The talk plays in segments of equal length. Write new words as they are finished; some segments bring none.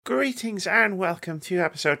Greetings and welcome to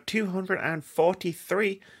episode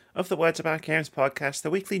 243 of the Words About Games podcast, the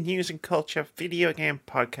weekly news and culture video game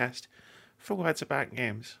podcast for Words About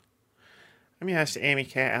Games. I'm your host, Amy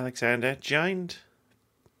K. Alexander, joined,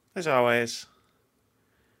 as always,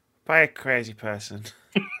 by a crazy person.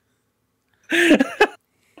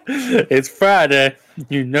 It's Friday.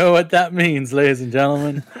 You know what that means, ladies and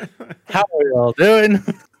gentlemen. How are you all doing?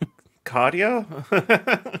 Cardio?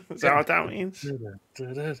 Is that what that means?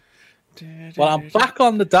 Well, I'm back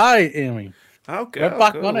on the diet, Amy. Oh, good. Went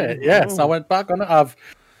back on it. Yes, I went back on it.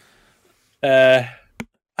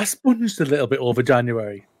 I sponged a little bit over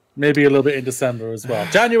January, maybe a little bit in December as well.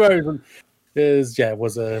 January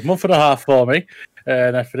was a month and a half for me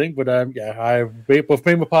and everything. But I with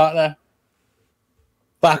me and my partner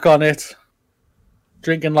back on it.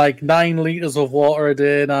 Drinking like 9 liters of water a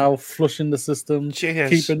day now, flushing the system,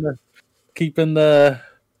 Cheers. keeping the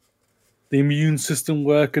immune system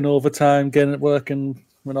working overtime, getting it working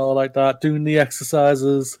and all like that. Doing the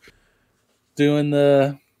exercises, doing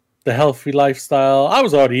the healthy lifestyle. I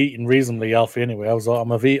was already eating reasonably healthy anyway.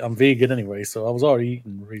 I'm vegan anyway, so I was already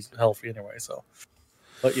eating healthy anyway. So,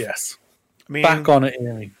 but yes, I mean, back on it,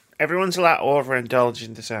 Amy. Everyone's a lot overindulged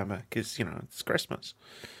in December because it's Christmas.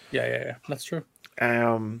 Yeah, that's true.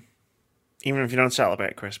 Even if you don't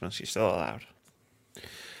celebrate Christmas, you're still allowed.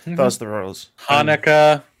 Mm-hmm. Those are the rules.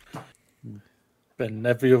 Hanukkah, and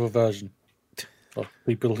every other version of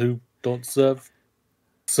people who don't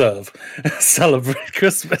celebrate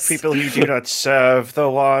Christmas. People who do not serve the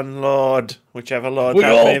one Lord, whichever Lord we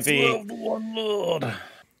that all may be. serve the one Lord.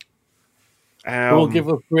 We'll give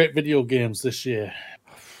us great video games this year.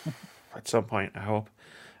 At some point, I hope.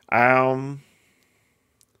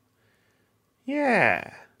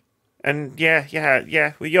 Yeah. And yeah.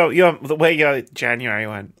 Well, the way your January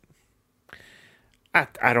went,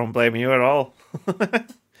 I don't blame you at all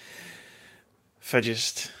for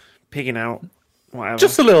just picking out whatever.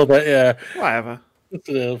 Just a little bit, yeah. Whatever. Just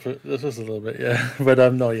a little bit, yeah.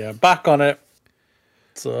 But no, yeah, back on it.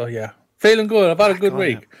 So yeah, feeling good. I've had a good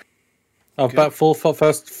week. I've back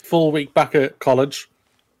first full week back at college,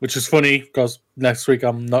 which is funny because next week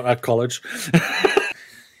I'm not at college.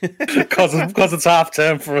 Because it's half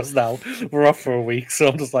term for us now. We're off for a week, so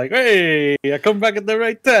I'm just like, hey, I come back at the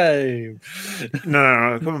right time.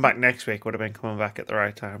 No. Coming back next week would have been coming back at the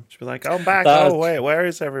right time. Just be like, I'm back. Wait, where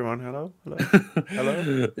is everyone? Hello?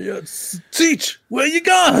 Yeah, Teach, where you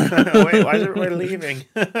gone? Wait, why is everybody leaving?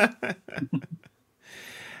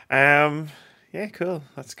 Yeah, cool.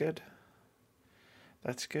 That's good.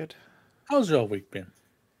 How's your week been?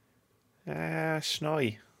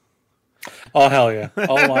 Snowy. Oh hell yeah!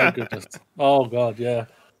 Oh my goodness! Oh god, yeah.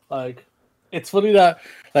 Like, it's funny that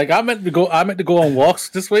I meant to go on walks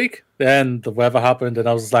this week. Then the weather happened, and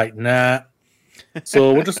I was like, nah.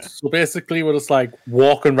 So we're just like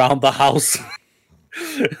walking around the house,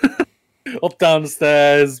 up down the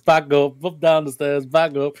stairs, back up down the stairs,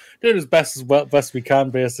 back up, doing as best we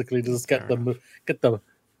can, basically, just get the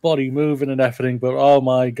body moving and everything. But oh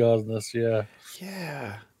my goodness, yeah.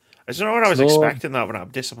 Yeah. I don't know what I was expecting that, but I'm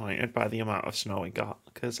disappointed by the amount of snow we got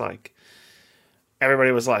because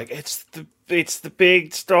everybody was like, it's the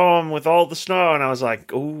big storm with all the snow, and I was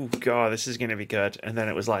like, oh god, this is gonna be good. And then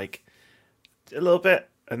it was like a little bit,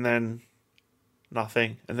 and then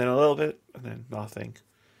nothing, and then a little bit, and then nothing,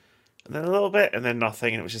 and then a little bit, and then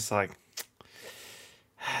nothing, and it was just like,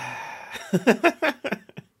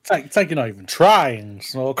 it's like you're not even trying.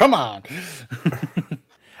 So come on.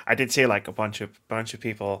 I did see a bunch of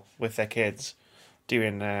people with their kids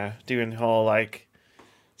doing whole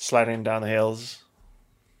sledding down the hills.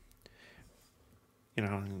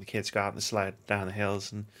 And the kids go out and sled down the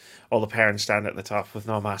hills, and all the parents stand at the top with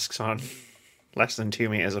no masks on, less than 2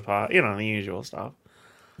 meters apart. The usual stuff.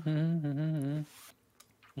 Mm-hmm.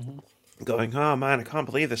 Going, oh man, I can't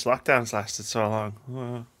believe this lockdown's lasted so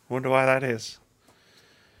long. Wonder why that is.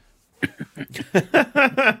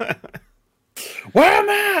 Wear a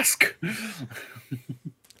mask!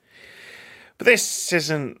 But this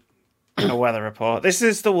isn't a weather report. This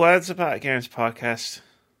is the Words About Games podcast.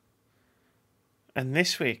 And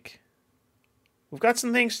this week, we've got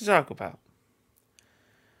some things to talk about.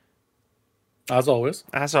 As always.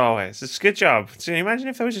 It's a good job. So imagine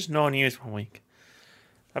if there was just no news 1 week.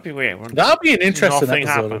 That'd be weird. That'd be an interesting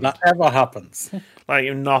episode if that ever happens.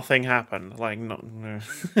 Nothing happened. You're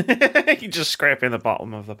just scraping the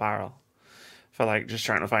bottom of the barrel for just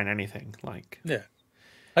trying to find anything. Yeah.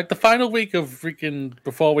 The final week of freaking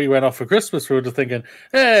before we went off for Christmas, we were just thinking,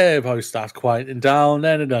 hey, probably starts quieting down.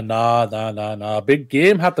 Nah. Big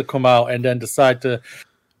game had to come out and then decide to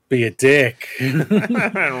be a dick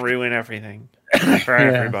and ruin everything. for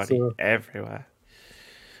Yeah, everybody, so everywhere.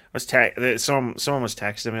 Someone was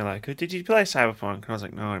texting me like, "Did you play Cyberpunk?" And I was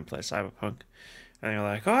like, "No, I didn't play Cyberpunk." And they were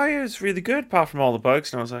like, "Oh, yeah, it's really good, apart from all the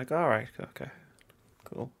bugs." And I was like, "All right, okay,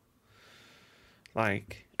 cool."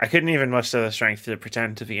 Like, I couldn't even muster the strength to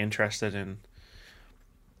pretend to be interested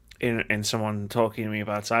in someone talking to me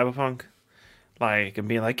about Cyberpunk, like, and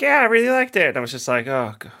being like, "Yeah, I really liked it." And I was just like,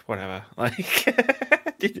 "Oh, whatever." Like,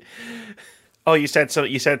 oh, you said so.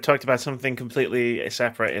 You said talked about something completely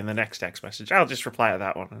separate in the next text message. I'll just reply to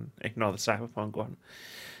that one and ignore the Cyberpunk one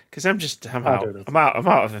because I'm I do out. this. I'm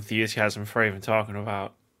out of enthusiasm for even talking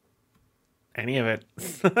about any of it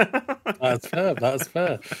That's fair. That's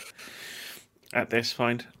fair. at this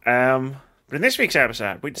point. But in this week's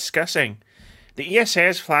episode, we're discussing the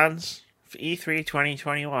ESA's plans for E3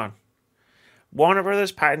 2021. Warner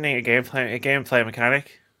Brothers patenting a gameplay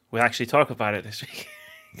mechanic. We'll actually talk about it this week.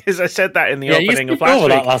 Because I said that in the opening of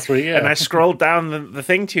last week, and I scrolled down the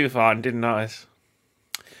thing too far and didn't notice.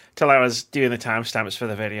 Till I was doing the timestamps for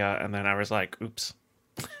the video, and then I was like, oops.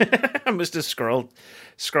 I must have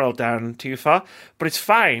scrolled down too far. But it's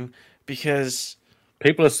fine, because...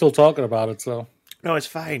 people are still talking about it, so... No, it's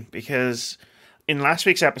fine, because in last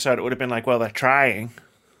week's episode, it would have been like, well, they're trying.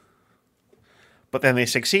 But then they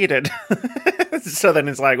succeeded. So then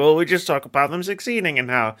it's like, well, we just talk about them succeeding and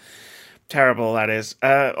how terrible that is.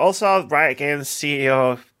 Also, Riot Games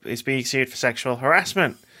CEO is being sued for sexual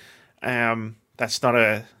harassment. That's not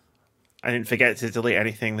a... I didn't forget to delete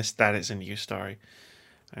anything. That is a news story.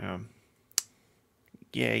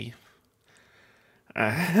 Yay.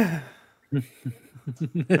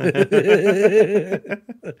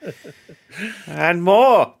 And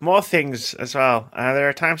more things as well. There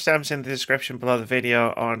are timestamps in the description below the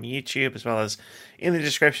video on YouTube, as well as in the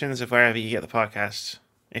descriptions of wherever you get the podcast,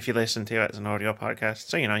 if you listen to it as an audio podcast.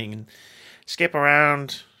 So, you can skip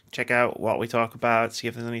around, check out what we talk about, see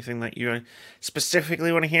if there's anything that you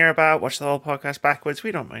specifically want to hear about, watch the whole podcast backwards.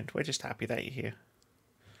 We don't mind. We're just happy that you're here.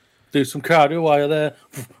 Do some cardio while you're there.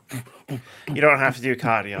 You don't have to do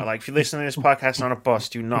cardio. Like, if you listen to this podcast on a bus,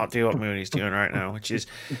 do not do what Mooney's doing right now, which is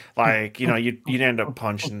like, you'd end up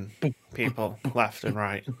punching people left and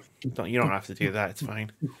right. You don't have to do that. It's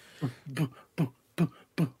fine.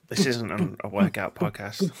 This isn't a workout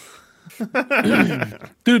podcast.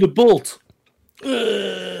 Do the bolt.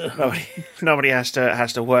 Nobody has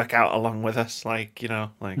to work out along with us. Like,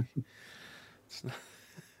 even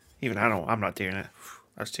I'm not doing it.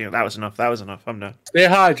 That was enough. I'm done. Stay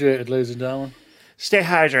hydrated, ladies and gentlemen. Stay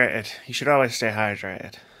hydrated. You should always stay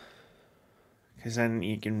hydrated. Because then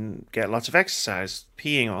you can get lots of exercise.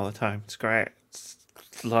 Peeing all the time. It's great.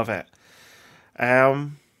 Love it.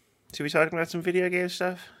 Should we talk about some video game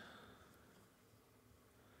stuff?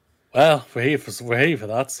 Well, we're here for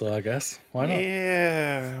that, so I guess. Why not?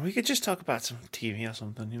 Yeah, we could just talk about some TV or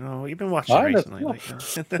something. What you've been watching recently.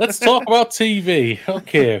 Let's talk about TV.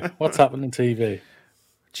 Okay, what's happening in TV?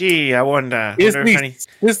 Gee, I wonder.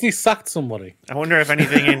 Disney sacked somebody. I wonder if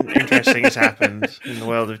anything interesting has happened in the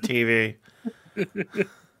world of TV.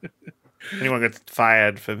 Anyone got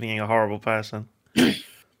fired for being a horrible person?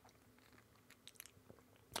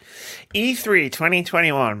 E3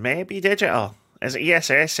 2021 may be digital, as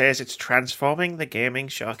ESA says it's transforming the gaming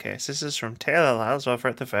showcase. This is from Taylor Lyles over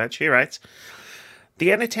at The Verge. He writes,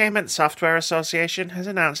 the Entertainment Software Association has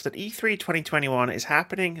announced that E3 2021 is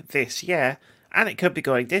happening this year, and it could be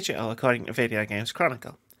going digital, according to Video Games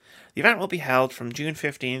Chronicle. The event will be held from June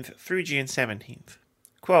 15th through June 17th.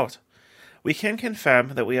 Quote, we can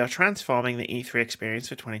confirm that we are transforming the E3 experience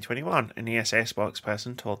for 2021, an ESA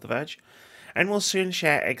spokesperson told The Verge, and will soon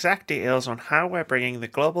share exact details on how we're bringing the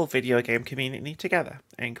global video game community together,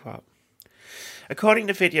 end quote. According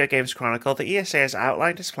to Video Games Chronicle, the ESA has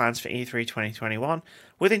outlined its plans for E3 2021,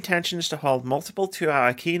 with intentions to hold multiple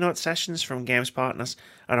 2-hour keynote sessions from games partners,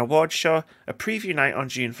 an awards show, a preview night on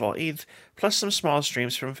June 14th, plus some small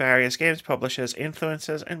streams from various games publishers,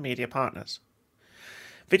 influencers, and media partners.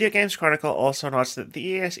 Video Games Chronicle also notes that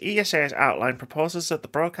the ESA has outlined proposals that the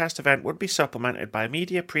broadcast event would be supplemented by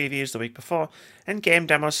media previews the week before, and game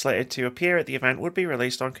demos slated to appear at the event would be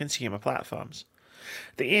released on consumer platforms.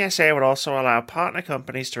 The ESA would also allow partner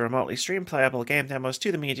companies to remotely stream playable game demos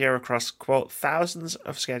to the media across, quote, thousands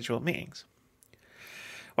of scheduled meetings.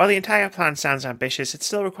 While the entire plan sounds ambitious, it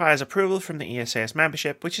still requires approval from the ESA's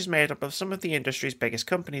membership, which is made up of some of the industry's biggest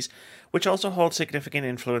companies, which also hold significant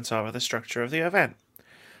influence over the structure of the event.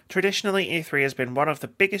 Traditionally, E3 has been one of the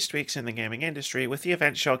biggest weeks in the gaming industry, with the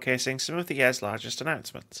event showcasing some of the year's largest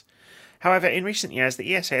announcements. However, in recent years,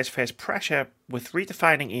 the ESA has faced pressure with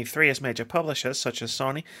redefining E3 as major publishers, such as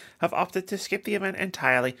Sony, have opted to skip the event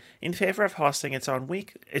entirely in favour of hosting its own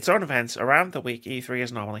events around the week E3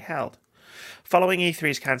 is normally held. Following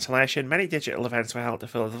E3's cancellation, many digital events were held to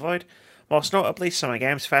fill the void, most notably Summer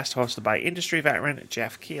Games Fest hosted by industry veteran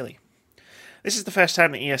Jeff Keighley. This is the first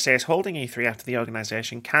time the ESA is holding E3 after the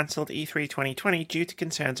organisation cancelled E3 2020 due to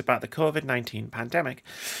concerns about the COVID-19 pandemic.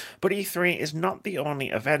 But E3 is not the only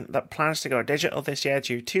event that plans to go digital this year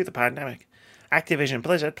due to the pandemic. Activision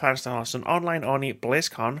Blizzard plans to host an online-only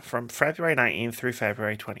BlizzCon from February 19th through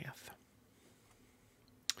February 20th.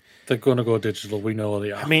 They're going to go digital. We know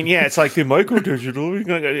they are. I mean, yeah, it's like they might go digital.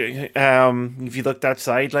 If you looked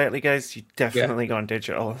outside lately, guys, you're definitely going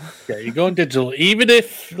digital. Yeah, you're going digital. Even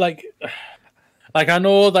if, like I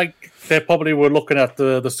know, like, they probably were looking at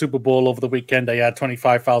the Super Bowl over the weekend. They had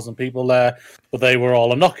 25,000 people there, but they were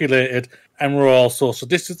all inoculated and were all social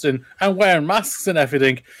distancing and wearing masks and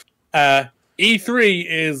everything. E3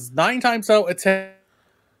 is 9 times out of 10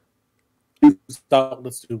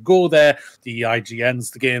 outlets to go there. The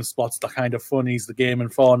IGNs, the GameSpots, the kind of funnies, the Game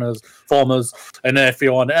Informers, and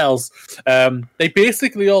everyone else. They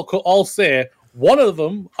basically all say one of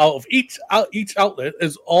them out of each outlet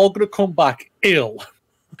is all going to come back ill.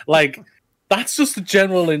 Like, that's just a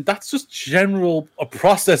general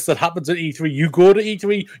process that happens at E3. You go to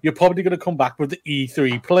E3, you're probably going to come back with the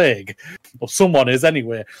E3 plague, or someone is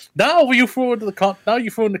anyway. Now you throw in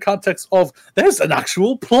the context of there's an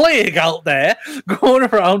actual plague out there going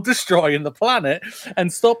around destroying the planet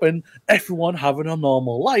and stopping everyone having a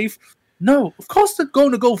normal life. No, of course they're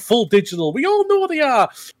going to go full digital. We all know they are.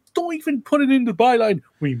 Don't even put it in the byline.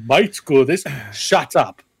 We might go this. Shut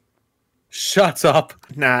up. Shut up.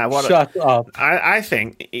 Shut up.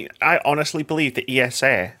 I honestly believe the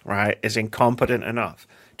ESA, right, is incompetent enough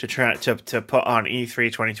to try to put on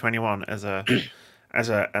E3 2021 as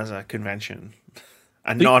a convention.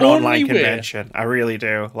 A non-online convention. I really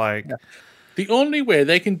do. The only way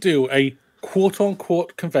they can do a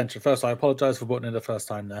quote-unquote convention, first, I apologize for putting in the first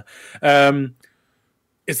time there,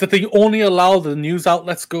 is that they only allow the news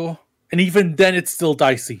outlets go, and even then it's still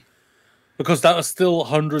dicey. Because that are still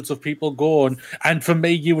hundreds of people going. And for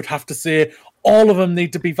me, you would have to say all of them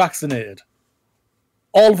need to be vaccinated.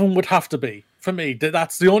 All of them would have to be. For me,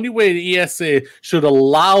 that's the only way the ESA should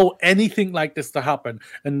allow anything like this to happen.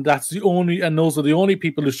 And those are the only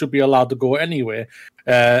people who should be allowed to go anyway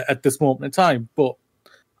at this moment in time. But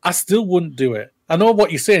I still wouldn't do it. I know what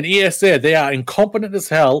you're saying. ESA, they are incompetent as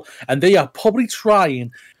hell, and they are probably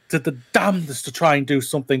trying to the damnedest to try and do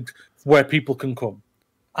something where people can come.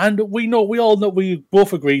 And we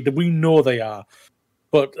both agree that we know they are.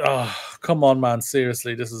 But come on, man,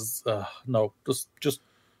 seriously, this is no, just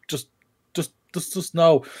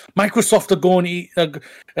no. Microsoft are going.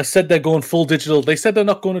 Said they're going full digital. They said they're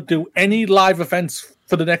not going to do any live events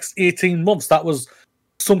for the next 18 months. That was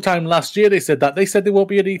sometime last year. They said that. They said they won't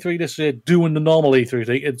be at E3 this year doing the normal E3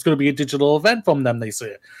 thing. It's going to be a digital event from them. They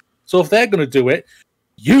say. So if they're going to do it,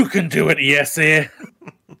 you can do it, ESA.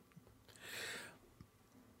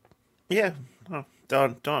 Yeah,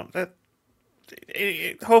 don't.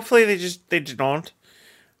 Hopefully they don't.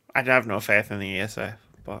 I have no faith in the ESA,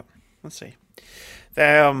 but let's see.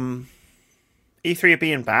 The E3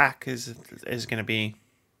 being back is going to be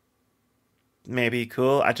maybe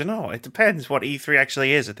cool. I don't know. It depends what E3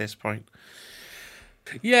 actually is at this point.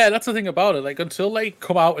 Yeah, that's the thing about it. Like, until they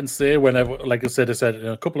come out and say whenever, like I said, they said in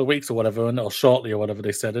a couple of weeks or whatever, or shortly or whatever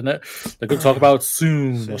they said in it, they're going to talk about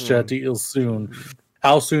soon. Or share details soon.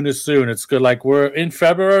 How soon is soon? It's good. Like, we're in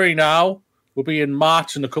February now. We'll be in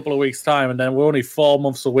March in a couple of weeks' time, and then we're only 4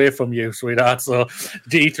 months away from you, sweetheart. So,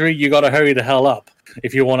 D3, you got to hurry the hell up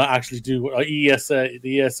if you want to actually do ESA.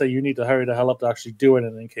 The ESA, you need to hurry the hell up to actually do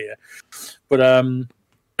anything here. But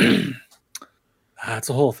it's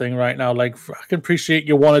a whole thing right now. Like, I can appreciate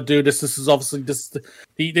you want to do this. This is obviously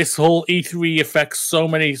this whole E3 affects so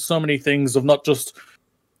many things of not just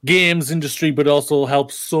games industry, but also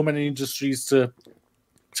helps so many industries to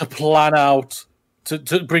plan out,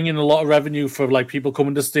 to bring in a lot of revenue for like people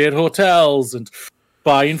coming to stay at hotels and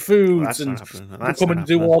buying foods and coming to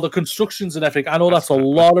do all the constructions and everything. I know that's a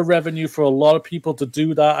lot of revenue for a lot of people to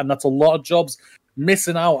do that, and that's a lot of jobs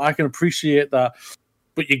missing out. I can appreciate that.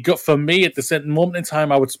 But for me, at this moment in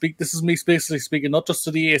time, I would speak, this is me basically speaking, not just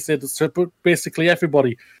to the ESA, but basically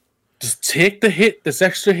everybody. Just take the hit, this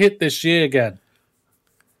extra hit this year again.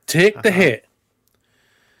 Take the hit.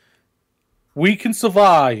 We can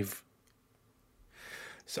survive.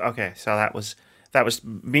 So that was That was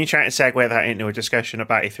me trying to segue that into a discussion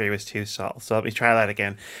about E3 was too subtle. So let me try that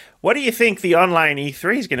again. What do you think the online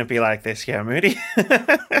E3 is going to be like this year, Moody?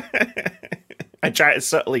 I try to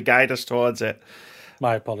subtly guide us towards it.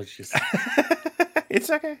 My apologies. It's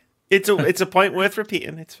okay. It's a point worth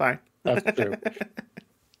repeating. It's fine. That's true.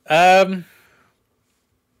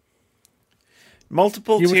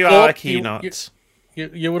 Multiple 2-hour keynotes.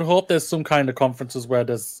 You would hope there's some kind of conferences where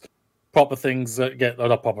there's proper things that get, or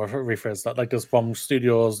not proper, rephrase that, like there's from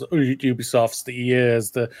studios, Ubisofts, the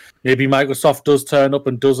EAs, maybe Microsoft does turn up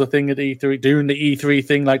and does a thing at E3, doing the E3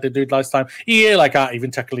 thing like they did last time. EA aren't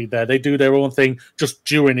even technically there. They do their own thing just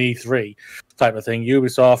during E3 type of thing.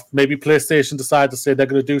 Ubisoft, maybe PlayStation decide to say they're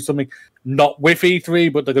going to do something not with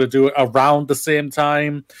E3, but they're going to do it around the same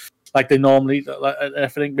time like they normally, I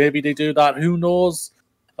think maybe they do that. Who knows?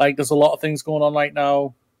 Like there's a lot of things going on right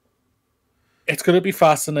now. It's going to be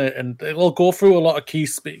fascinating, and it'll go through a lot of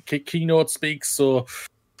keynote speaks. So,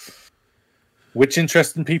 which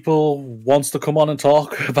interesting people wants to come on and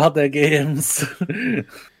talk about their games?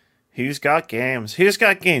 Who's got games? Who's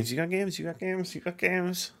got games? You got games? You got games? You got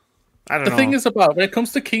games? I don't know. The thing is about when it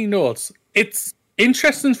comes to keynotes, it's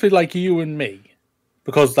interesting for like you and me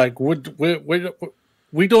because like we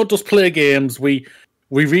don't just play games. We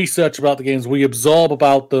research about the games. We absorb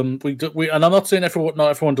about them. And I'm not saying not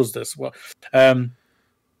everyone does this. Well, 9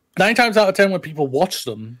 times out of 10 when people watch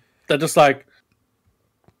them, they're just like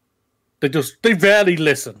they rarely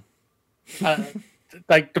listen.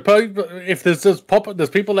 Like if there's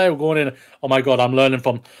people there going in, oh my god, I'm learning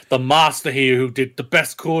from the master here who did the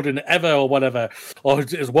best coding ever or whatever, or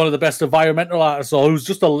is one of the best environmental artists, or who's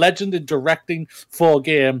just a legend in directing for a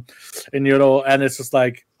game, and and it's just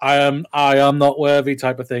like I am not worthy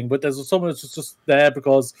type of thing. But there's someone that's just there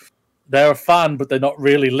because they're a fan, but they're not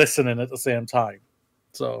really listening at the same time.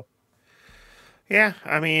 So yeah,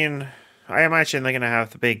 I mean, I imagine they're gonna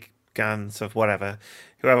have the big guns of whatever,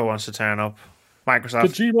 whoever wants to turn up.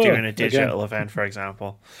 Microsoft doing a digital event, for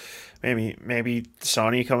example. Maybe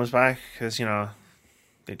Sony comes back because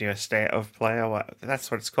they do a state of play or what. That's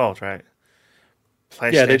what it's called, right?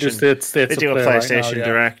 PlayStation. Yeah, they do they do a PlayStation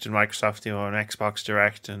Direct, and Microsoft do an Xbox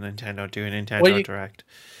Direct, and Nintendo do a Nintendo Direct.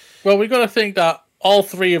 Well, we got to think that all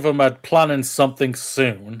three of them are planning something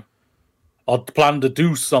soon, or plan to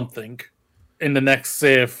do something in the next,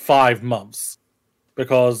 say, 5 months,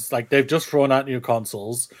 because like they've just thrown out new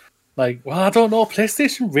consoles. Like, well, I don't know.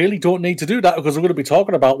 PlayStation really don't need to do that because we're going to be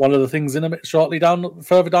talking about one of the things in a bit shortly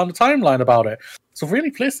further down the timeline about it. So really,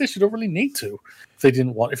 PlayStation don't really need to if they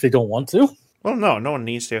don't want to. Well, no one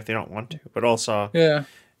needs to if they don't want to. But also, yeah,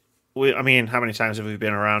 I mean, how many times have we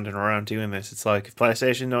been around and around doing this? It's like if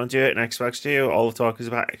PlayStation don't do it and Xbox do, all the talk is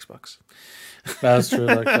about Xbox. That's true.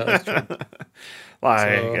 That's true.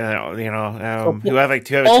 Whoever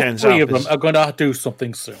turns up, all three of them are going to do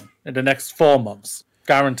something soon in the next 4 months.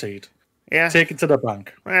 Guaranteed. Yeah. Take it to the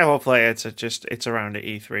bank. Yeah, hopefully it's around at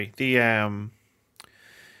E3.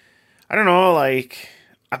 I don't know, like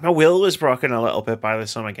my will was broken a little bit by the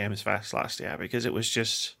Summer Games Fest last year because it was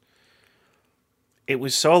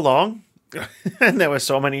so long and there were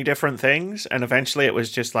so many different things, and eventually it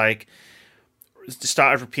was just like it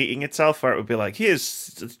started repeating itself where it would be like, here's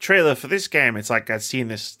the trailer for this game. It's like I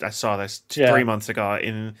saw this 3 months ago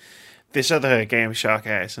in this other game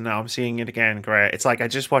showcase, and now I'm seeing it again. Great. It's like I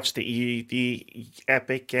just watched the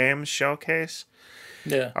Epic Games showcase.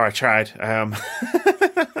 Yeah. Or I tried.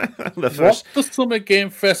 What the Summer Game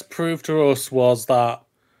Fest proved to us was that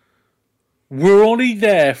we're only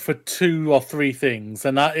there for 2 or 3 things,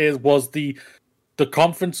 and that was the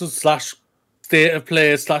conferences / state of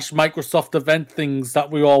play / Microsoft event things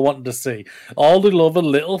that we all wanted to see. All the other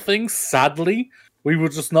little things, sadly, we were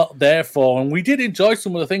just not there for, and we did enjoy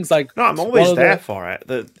some of the things. Like, no, I'm always there for it.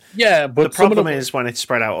 But the problem is when it's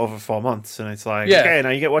spread out over 4 months, and it's like, okay, now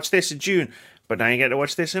you get to watch this in June, but now you get to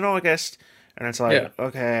watch this in August, and it's like,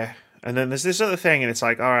 okay, and then there's this other thing, and it's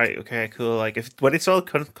like, all right, okay, cool. Like when it's all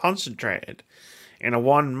concentrated in a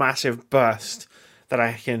one massive burst that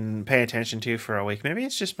I can pay attention to for a week, maybe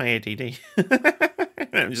it's just my ADD.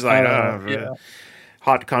 I'm just like,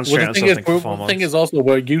 hard to concentrate on something for 4 months. The thing is also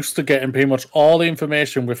we're used to getting pretty much all the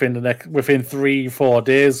information within 3-4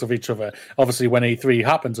 days of each other. Obviously, when E3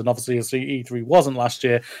 happens, and obviously E3 wasn't last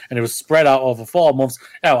year, and it was spread out over 4 months.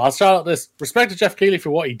 Now, I'll shout out this respect to Jeff Keighley for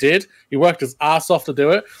what he did. He worked his ass off to do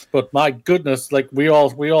it, but my goodness, like we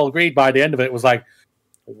all agreed by the end of it was like,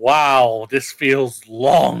 wow, this feels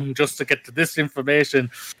long just to get to this information.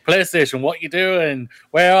 PlayStation, what you doing?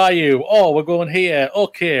 Where are you? Oh, we're going here.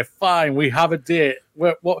 Okay, fine. We have a date.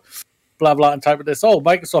 What? Blah, blah, and type of this. Oh,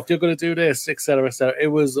 Microsoft, you're going to do this, etc., etc. It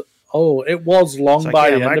was Oh, it was long It's by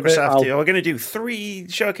like, the end of it. Microsoft, we're going to do 3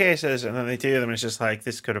 showcases, and then they do them, and it's just like,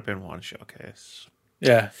 this could have been 1 showcase.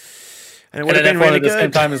 Yeah. And it would have been really good. At the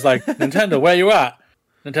same time, it's like, Nintendo, where you at?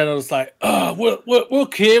 Nintendo's like, oh, we're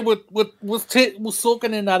okay. We're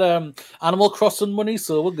soaking in that Animal Crossing money,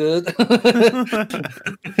 so we're good.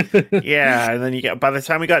 Yeah, and then you get, by the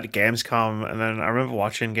time we got to Gamescom, and then I remember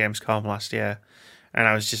watching Gamescom last year, and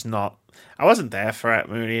I was just not, I wasn't there for it,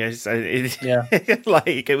 Mooney. Yeah.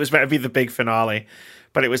 Like, it was meant to be the big finale,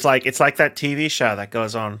 but it was like, it's like that TV show that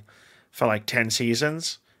goes on for like 10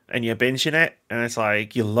 seasons, and you're binging it, and it's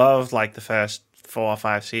like, you love like the first 4 or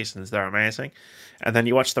 5 seasons, they're amazing. And then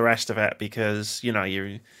you watch the rest of it because, you know,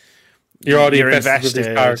 you're already invested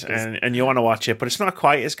and you want to watch it, but it's not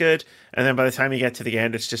quite as good. And then by the time you get to the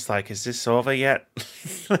end, it's just like, is this over yet?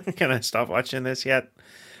 Can I stop watching this yet?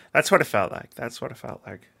 That's what it felt like.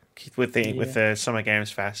 With the Summer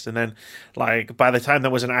Games Fest. And then, like, by the time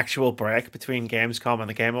there was an actual break between Gamescom and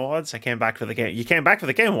the Game Awards, I came back for the game. You came back for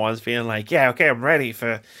the Game Awards being like, yeah, okay, I'm ready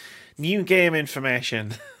for new game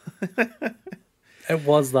information. It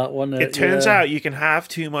was that one. It turns out you can have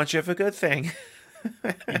too much of a good thing.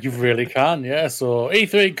 You really can, yeah. So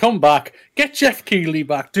E3, come back, get Jeff Keighley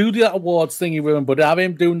back, do that awards thingy with him, but have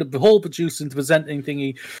him doing the whole producing, the presenting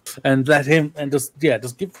thingy, and let him and just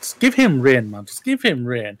give him reign, man. Just give him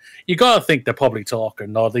reign. You gotta think they're probably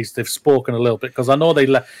talking, or at least they've spoken a little bit, because I know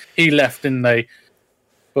he left, didn't they?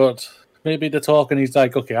 But maybe they're talking. He's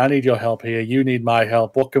like, okay, I need your help here. You need my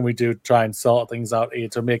help. What can we do to try and sort things out here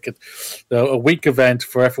to make it a week event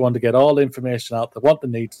for everyone to get all the information out they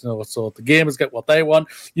need to know? So the gamers get what they want,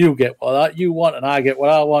 you get what you want, and I get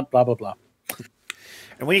what I want, blah, blah, blah.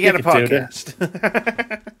 And we get a podcast.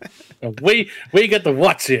 we get to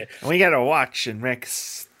watch it. And we get to watch and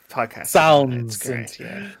Rick's podcast. Sounds. It's great,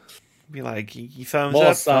 yeah. Be like, you thumbs More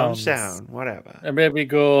up, sounds. thumbs down, whatever. And maybe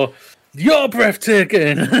go, you're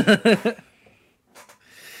breathtaking.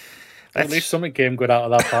 At least something came good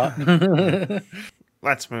out of that part.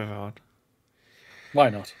 Let's move on. Why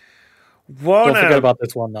not? Don't forget about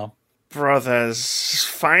this one now. Brothers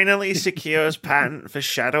finally secures patent for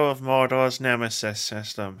Shadow of Mordor's Nemesis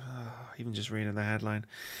system. Oh, even just reading the headline.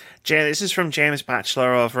 This is from James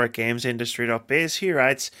Batchelor over at GamesIndustry.biz. He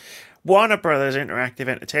writes, Warner Brothers Interactive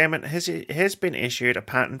Entertainment has been issued a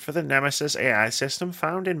patent for the Nemesis AI system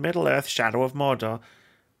found in Middle-earth Shadow of Mordor,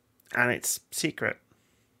 and it's secret.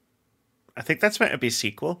 I think that's meant to be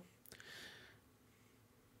sequel.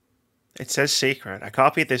 It says secret. I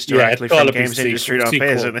copied this directly from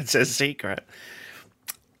GamesIndustry.biz and it says secret.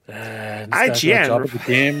 IGN.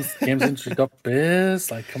 GamesIndustry.biz.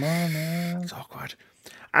 Like, come on, man. It's awkward.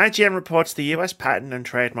 IGN reports the US Patent and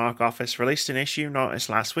Trademark Office released an issue notice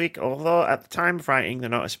last week, although at the time of writing, the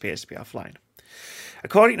notice appears to be offline.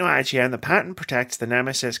 According to IGN, the patent protects the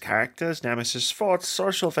Nemesis characters, Nemesis thoughts,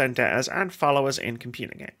 social vendettas, and followers in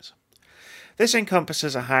computer games. This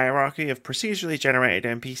encompasses a hierarchy of procedurally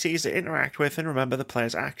generated NPCs that interact with and remember the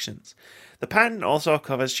player's actions. The patent also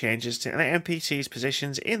covers changes to the NPCs'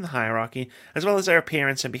 positions in the hierarchy, as well as their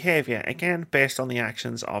appearance and behavior, again based on the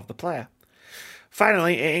actions of the player.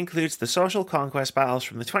 Finally, it includes the social conquest battles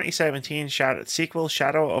from the 2017 sequel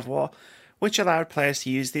Shadow of War, which allowed players to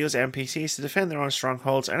use those NPCs to defend their own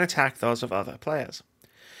strongholds and attack those of other players.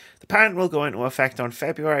 The patent will go into effect on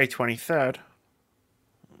February 23rd,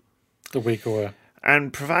 the week away.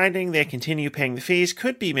 And providing they continue paying the fees,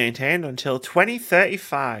 could be maintained until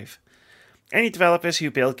 2035. Any developers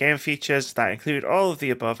who build game features that include all of the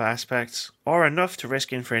above aspects, or enough to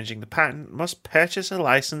risk infringing the patent, must purchase a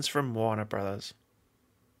license from Warner Brothers.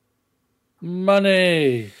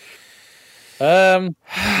 Money!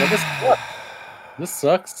 This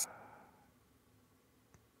sucks.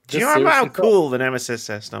 Do you remember how cool the Nemesis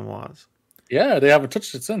system was? Yeah, they haven't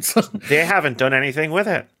touched it since. They haven't done anything with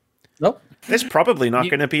it. Nope. There's probably not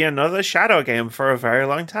going to be another Shadow game for a very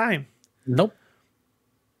long time. Nope.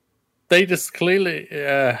 They just clearly...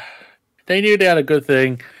 they knew they had a good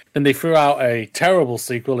thing, and they threw out a terrible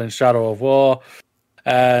sequel in Shadow of War.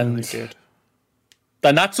 And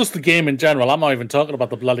then that's just the game in general. I'm not even talking about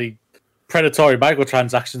the bloody predatory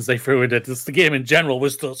microtransactions they threw in it. It's the game in general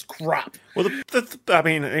was just crap. Well, I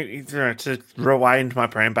mean, to rewind my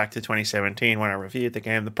brain back to 2017 when I reviewed the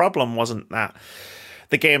game, the problem wasn't that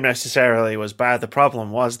the game necessarily was bad. The problem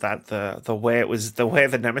was that the way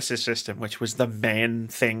the Nemesis system, which was the main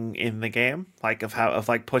thing in the game, like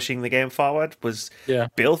pushing the game forward, was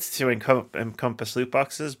built to encompass loot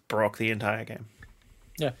boxes, broke the entire game.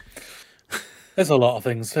 Yeah. There was a lot of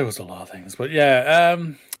things, but yeah.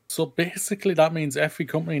 So basically, that means every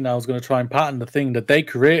company now is going to try and patent the thing that they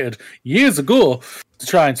created years ago to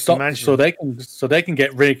try and stop them, so they can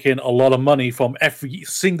get raking a lot of money from every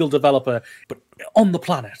single developer, but on the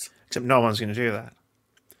planet. Except no one's going to do that.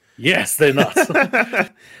 Yes, they're not.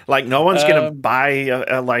 Like, no one's going to buy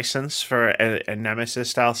a license for a Nemesis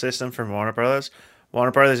style system from Warner Brothers.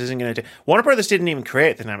 Warner Brothers isn't going to do. Warner Brothers didn't even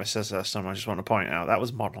create the Nemesis system. I just want to point out that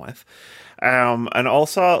was Monolith, and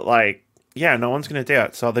also like. Yeah, no one's going to do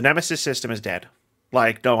it. So the Nemesis system is dead.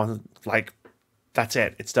 Like, no one, like, that's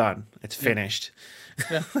it. It's done. It's finished.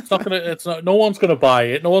 Yeah, it's not gonna. It's not. No one's gonna buy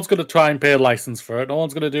it. No one's gonna try and pay a license for it. No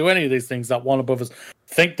one's gonna do any of these things that Warner Brothers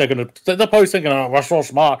think they're gonna. They're probably thinking, "Oh, we're so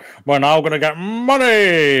smart. We're now gonna get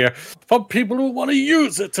money from people who want to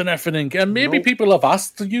use it and everything." And maybe people have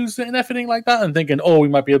asked to use it and everything like that, and thinking, "Oh, we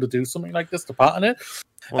might be able to do something like this to patent it."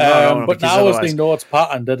 Well, no, but now, as they know it's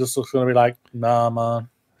patent, they're just gonna be like, "Nah, man."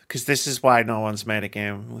 Because this is why no one's made a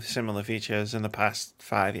game with similar features in the past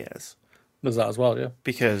 5 years. There's that as well, yeah.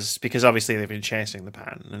 Because obviously they've been chasing the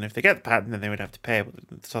patent, and if they get the patent, then they would have to pay.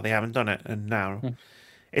 So they haven't done it, and now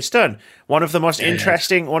it's done. One of the most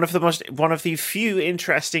interesting, one of the few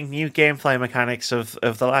interesting new gameplay mechanics of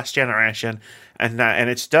the last generation, and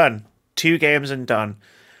it's done. 2 games and done.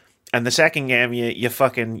 And the second game, you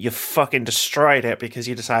fucking destroyed it because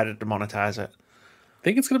you decided to monetize it.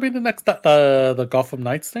 Think it's going to be the next the Gotham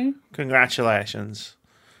Knights thing? Congratulations.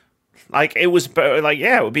 Like, it was, like,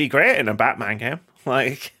 yeah, it would be great in a Batman game.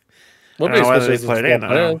 Like, I don't know whether they put it in. I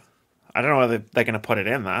don't know whether they're going to put it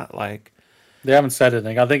in that. Like, they haven't said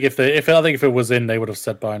anything. I think if it was in, they would have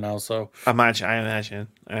said by now. So I imagine,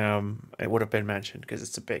 it would have been mentioned because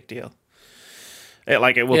it's a big deal. It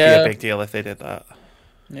would be a big deal if they did that.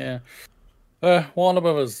 Yeah. Warner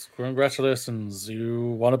Brothers, congratulations.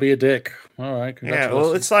 You want to be a dick. All right, congratulations. Yeah,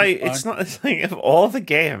 well, it's like of all the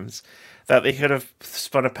games that they could have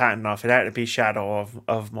spun a patent off, it had to be Shadow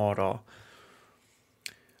of Mordor.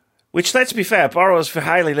 Which, let's be fair, borrows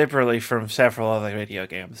highly liberally from several other video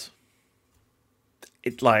games.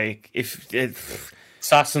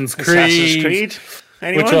 Assassin's Creed.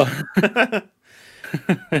 Anyone?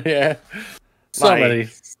 Yeah.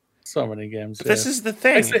 So many games. But this is the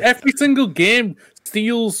thing. Every single game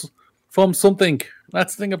steals from something.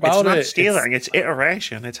 That's the thing about it. It's not stealing. It's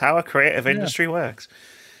iteration. It's how a creative industry works.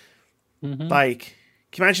 Mm-hmm. Like,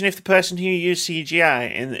 can you imagine if the person who used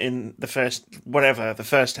CGI in the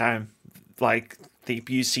first time, like, they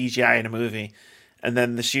used CGI in a movie, and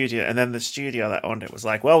then the studio that owned it was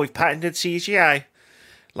like, well, we've patented CGI.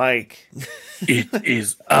 Like, it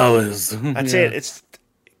is ours. That's it.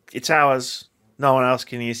 It's ours. No one else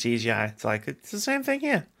can use CGI. It's like, it's the same thing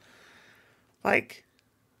here. Like,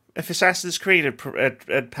 if Assassin's Creed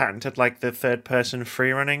had patented, like, the third-person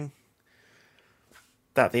free-running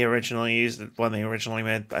that they originally used when they originally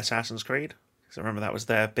made Assassin's Creed, because I remember that was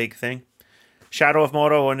their big thing, Shadow of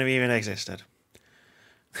Mordor wouldn't have even existed.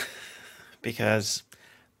 Because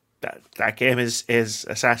that game is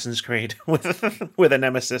Assassin's Creed with a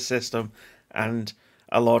Nemesis system and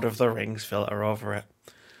a Lord of the Rings filter over it.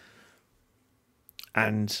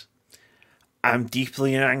 And I'm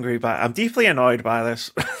deeply annoyed by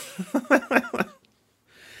this.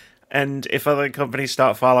 And if other companies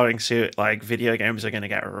start following suit, like, video games are going to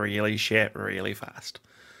get really shit really fast.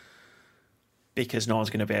 Because no one's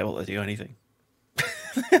going to be able to do anything.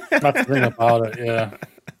 That's the thing about it, yeah.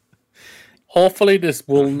 Hopefully this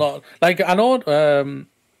will not... Like, I know...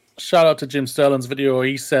 shout out to Jim Sterling's video.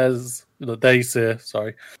 They say,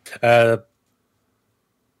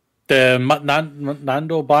 the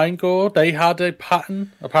Nando Bingo, they had a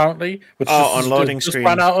pattern, apparently. Which on loading screens.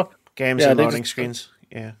 Ran out of, games and loading screens.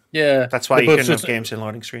 Yeah. Yeah. That's why you couldn't have games in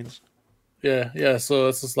loading screens. Yeah. So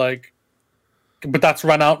it's just like... But that's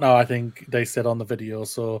run out now, I think they said on the video.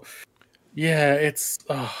 So, yeah, it's...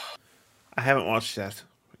 I haven't watched that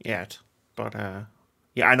yet. But,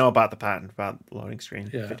 yeah, I know about the patent, about loading screen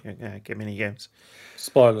video, mini games.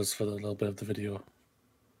 Spoilers for the little bit of the video.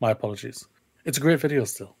 My apologies. It's a great video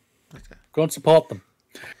still. Okay. Go and support them.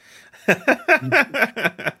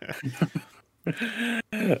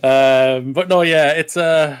 But no, yeah, it's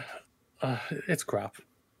crap.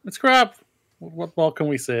 It's crap. What more can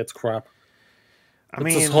we say? It's crap.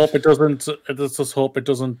 Let's just hope it doesn't. Let's just hope it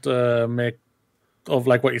doesn't make of,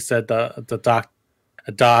 like what you said, a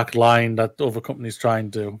dark line that other companies try and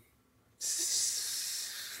do.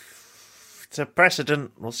 It's a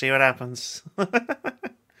precedent. We'll see what happens.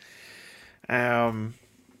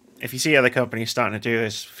 If you see other companies starting to do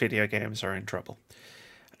this, video games are in trouble.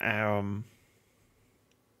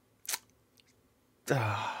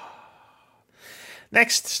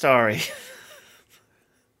 Next story.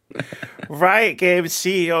 Riot Games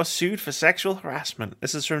CEO sued for sexual harassment.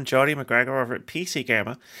 This is from Jody McGregor over at PC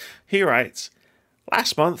Gamer. He writes,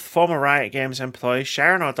 last month, former Riot Games employee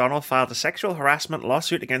Sharon O'Donnell filed a sexual harassment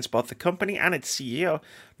lawsuit against both the company and its CEO,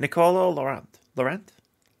 Nicolo Laurent. Laurent.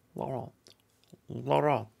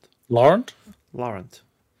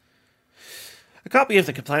 A copy of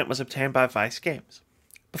the complaint was obtained by Vice Games.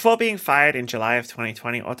 Before being fired in July of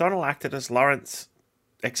 2020, O'Donnell acted as Laurent's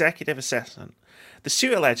executive assistant. The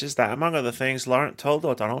suit alleges that, among other things, Laurent told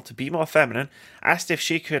O'Donnell to be more feminine, asked if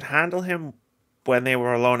she could handle him when they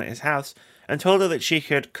were alone at his house, and told her that she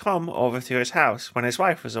could come over to his house when his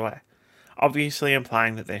wife was away, obviously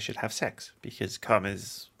implying that they should have sex, because cum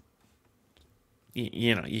is...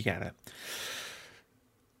 you get it.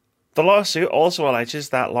 The lawsuit also alleges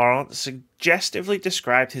that Laurent suggestively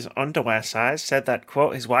described his underwear size, said that,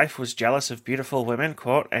 quote, his wife was jealous of beautiful women,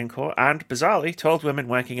 quote, end quote, and, bizarrely, told women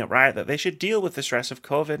working at Riot that they should deal with the stress of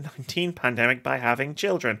COVID-19 pandemic by having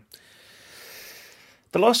children.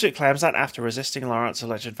 The lawsuit claims that after resisting Laurent's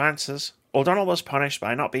alleged advances, O'Donnell was punished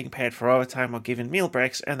by not being paid for overtime or given meal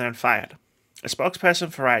breaks and then fired. A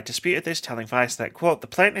spokesperson for Riot disputed this, telling Vice that, quote, the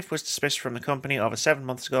plaintiff was dismissed from the company over 7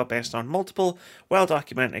 months ago based on multiple,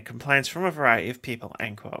 well-documented complaints from a variety of people,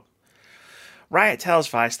 end quote. Riot tells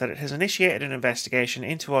Vice that it has initiated an investigation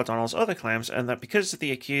into O'Donnell's other claims and that because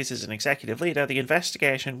the accused is an executive leader, the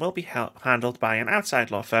investigation will be handled by an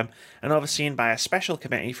outside law firm and overseen by a special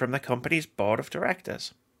committee from the company's board of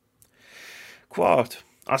directors. Quote,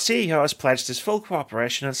 our CEO has pledged his full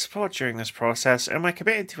cooperation and support during this process, and we're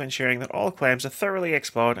committed to ensuring that all claims are thoroughly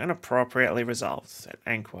explored and appropriately resolved.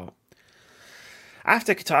 End quote.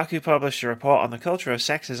 After Kotaku published a report on the culture of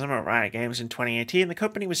sexism at Riot Games in 2018, the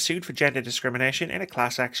company was sued for gender discrimination in a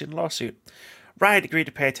class action lawsuit. Riot agreed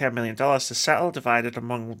to pay $10 million to settle, divided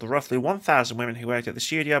among the roughly 1,000 women who worked at the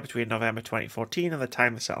studio between November 2014 and the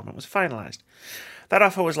time the settlement was finalized. That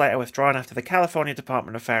offer was later withdrawn after the California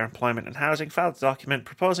Department of Fair Employment and Housing filed a document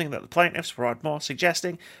proposing that the plaintiffs were owed more,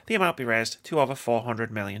 suggesting the amount be raised to over $400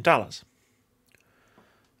 million.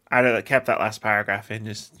 I kept that last paragraph in,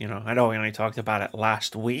 just, I know we only talked about it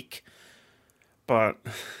last week, but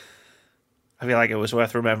I feel like it was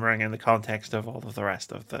worth remembering in the context of all of the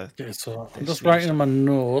rest of the... Yeah, so I'm just writing in my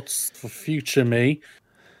notes for future me.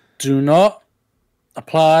 Do not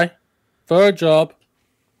apply for a job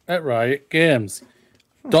at Riot Games. ...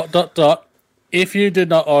 If you did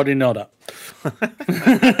not already know that.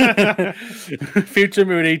 Future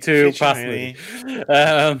Moody to past Moody.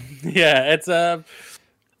 Yeah, it's oh,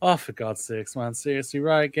 for God's sakes, man. Seriously,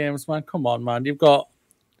 Riot Games, man. Come on, man. You've got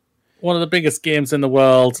one of the biggest games in the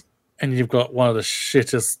world, and you've got one of the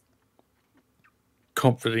shittest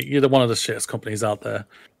company. You're one of the shittest companies out there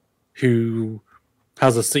who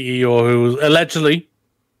has a CEO who allegedly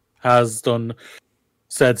has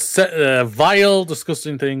said vile,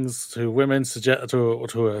 disgusting things to women,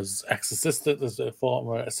 to his ex-assistant, as a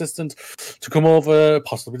former assistant, to come over,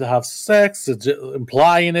 possibly to have sex,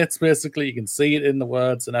 implying it, basically. You can see it in the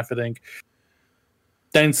words and everything.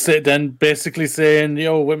 Then basically saying,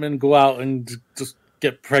 women go out and just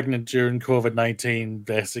get pregnant during COVID-19,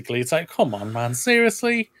 basically. It's like, come on, man,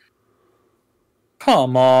 seriously?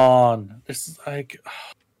 Come on. This is like...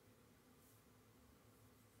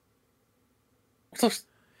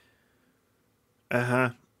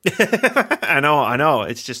 I know.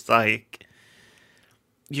 It's just like,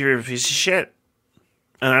 you're a piece of shit.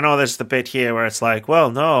 And I know there's the bit here where it's like,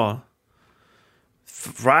 well, no,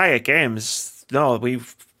 Riot Games, no,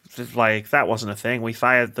 that wasn't a thing. We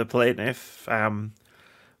fired the plaintiff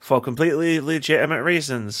for completely legitimate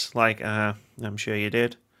reasons. I'm sure you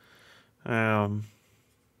did. I'm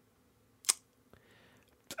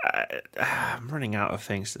running out of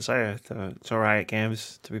things to say to Riot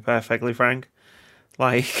Games, to be perfectly frank.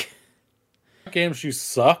 Games, you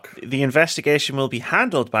suck. The investigation will be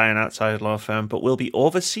handled by an outside law firm, but will be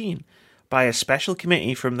overseen by a special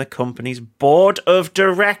committee from the company's board of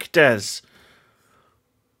directors.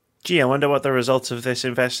 Gee, I wonder what the results of this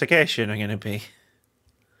investigation are going to be.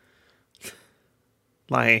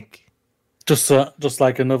 Just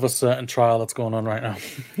like another certain trial that's going on right now.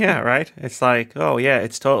 Yeah, right? It's like, oh yeah,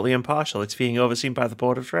 it's totally impartial. It's being overseen by the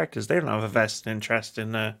board of directors. They don't have a vested interest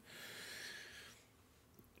in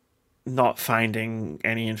not finding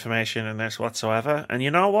any information in this whatsoever. And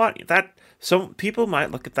you know what? Some people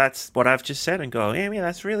might look at what I've just said and go, Amy,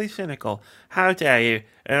 that's really cynical. How dare you?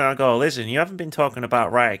 And I'll go, listen, you haven't been talking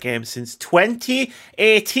about Riot Games since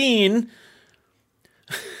 2018.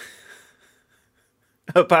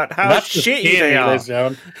 About how shitty they are.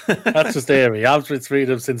 That's just eerie. I've been reading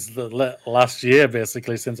them since the last year,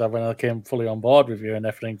 basically, since I came fully on board with you and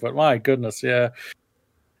everything. But my goodness, yeah.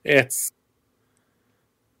 It's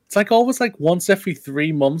like always like once every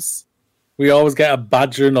 3 months, we always get a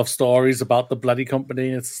badgering of stories about the bloody company.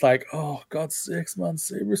 It's like, oh, God's sakes, man,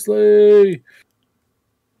 seriously.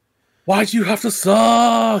 Why do you have to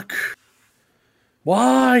suck?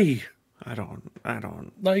 Why? I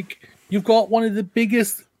don't. Like, you've got one of the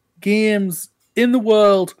biggest games in the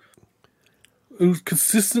world who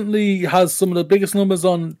consistently has some of the biggest numbers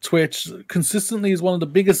on Twitch, consistently is one of the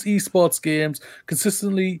biggest esports games,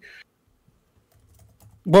 consistently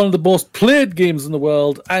one of the most played games in the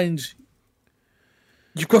world, and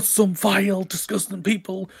you've got some vile, disgusting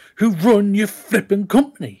people who run your flipping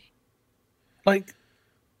company. Like,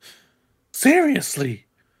 seriously.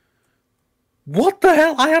 What the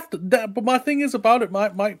hell? I have to... But my thing is about it,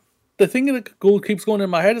 the thing that keeps going in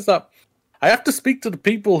my head is that I have to speak to the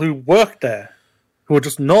people who work there, who are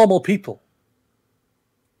just normal people.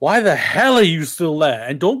 Why the hell are you still there?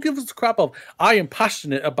 And don't give us the crap of, I am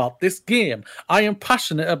passionate about this game. I am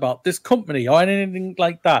passionate about this company or anything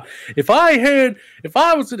like that. If I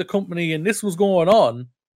was in a company and this was going on,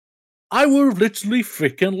 I would have literally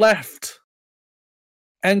freaking left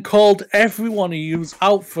and called every one of you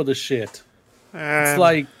out for the shit. It's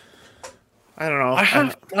like, I don't know. I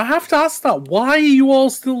have to ask that. Why are you all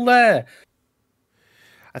still there?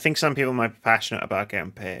 I think some people might be passionate about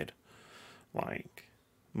getting paid. Like,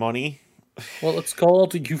 money. Well, it's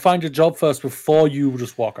called you find a job first before you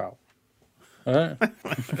just walk out. Alright?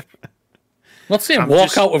 Not saying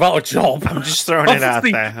walk out without a job. I'm just throwing it out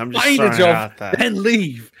there. I'm just throwing it out there. Then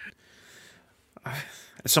leave.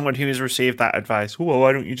 As someone who has received that advice, well,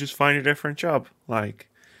 why don't you just find a different job? Like,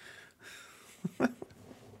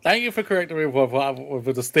 thank you for correcting me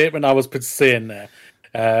with the statement I was saying there.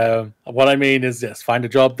 What I mean is, yes, find a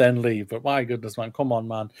job, then leave. But my goodness, man, come on,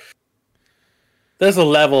 man. There's a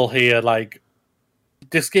level here. Like,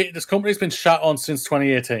 this company's been shot on since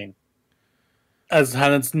 2018, and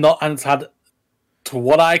it's had, to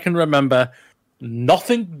what I can remember,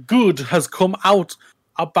 nothing good has come out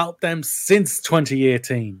about them since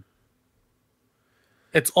 2018.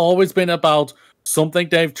 It's always been about something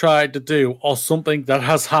they've tried to do, or something that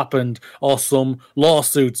has happened, or some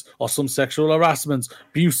lawsuits, or some sexual harassments,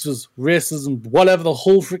 abuses, racism, whatever, the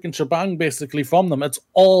whole freaking shebang basically from them. It's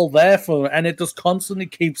all there for them, and it just constantly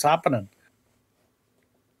keeps happening.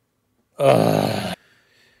 Yeah.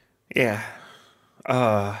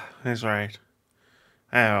 That's right.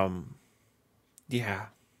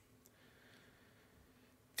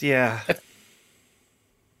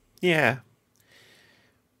 Yeah.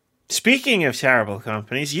 Speaking of terrible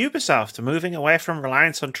companies, Ubisoft are moving away from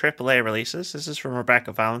reliance on AAA releases. This is from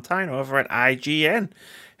Rebecca Valentine over at IGN,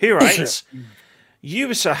 who writes,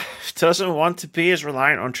 Ubisoft doesn't want to be as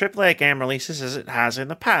reliant on AAA game releases as it has in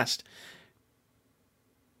the past.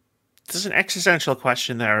 There's an existential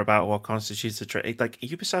question there about what constitutes like,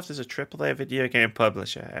 Ubisoft is a AAA video game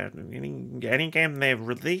publisher. Any game they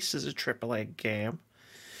release is a AAA game.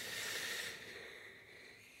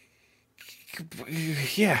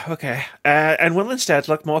 Yeah, okay. And will instead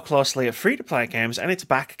look more closely at free-to-play games and its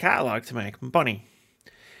back catalogue to make money.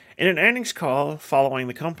 In an earnings call following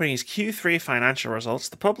the company's Q3 financial results,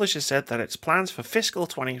 the publisher said that its plans for fiscal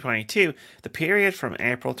 2022, the period from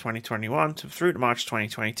April 2021 through to March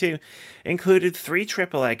 2022, included 3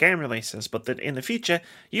 AAA game releases, but that in the future,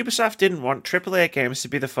 Ubisoft didn't want AAA games to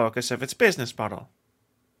be the focus of its business model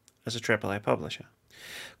as a AAA publisher.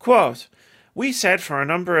 Quote, "We said for a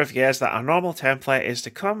number of years that our normal template is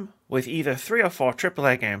to come with either 3 or 4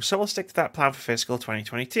 AAA games, so we'll stick to that plan for fiscal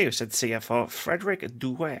 2022, said CFO Frederick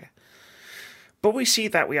Douay. But we see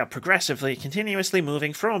that we are continuously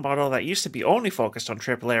moving from a model that used to be only focused on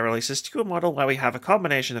AAA releases to a model where we have a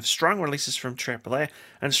combination of strong releases from AAA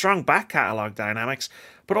and strong back catalogue dynamics,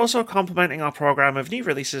 but also complementing our program of new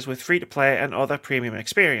releases with free-to-play and other premium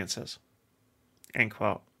experiences." End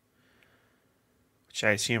quote. Which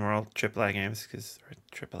I assume are all AAA games because they're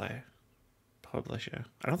a AAA publisher.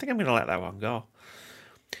 I don't think I'm going to let that one go.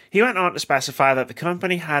 He went on to specify that the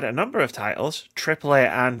company had a number of titles, AAA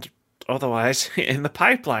and otherwise, in the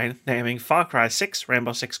pipeline, naming Far Cry 6,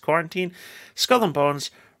 Rainbow Six Quarantine, Skull and Bones,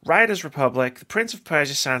 Riders Republic, The Prince of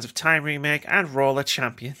Persia Sands of Time Remake, and Roller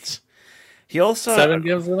Champions. He also... 7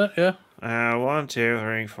 games in it, yeah? 1, 2,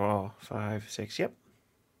 3, 4, 5, 6, yep.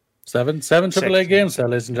 7 AAA games there,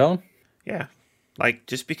 ladies and gentlemen. Yeah. Like,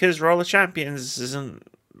 just because Roller Champions isn't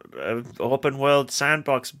an open world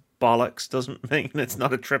sandbox bollocks doesn't mean it's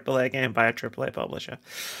not a AAA game by a AAA publisher.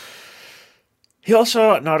 He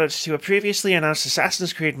also nodded to a previously announced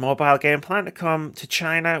Assassin's Creed mobile game planned to come to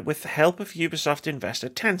China with the help of Ubisoft investor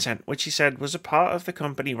Tencent, which he said was a part of the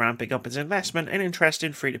company ramping up its investment and interest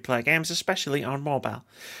in free-to-play games, especially on mobile.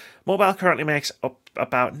 Mobile currently makes up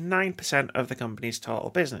about 9% of the company's total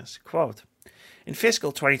business. Quote, in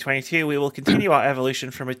fiscal 2022, we will continue our evolution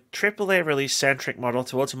from a AAA release-centric model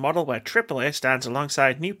towards a model where AAA stands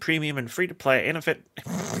alongside new premium and free-to-play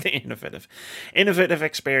innovative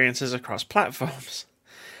experiences across platforms.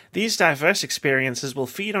 These diverse experiences will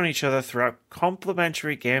feed on each other throughout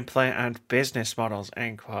complementary gameplay and business models,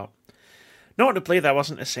 end quote. Notably, there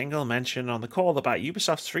wasn't a single mention on the call about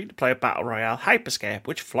Ubisoft's free-to-play battle royale Hyperscape,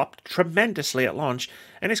 which flopped tremendously at launch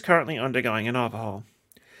and is currently undergoing an overhaul.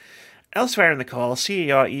 Elsewhere in the call,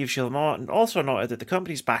 CEO Yves Guillemot also noted that the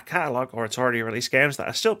company's back catalogue, or its already released games that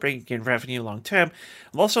are still bringing in revenue long term,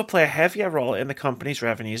 will also play a heavier role in the company's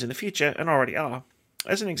revenues in the future, and already are.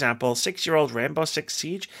 As an example, 6-year-old Rainbow Six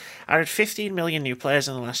Siege added 15 million new players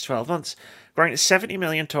in the last 12 months, growing to 70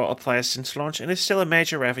 million total players since launch, and is still a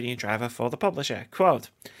major revenue driver for the publisher. Quote,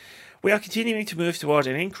 we are continuing to move towards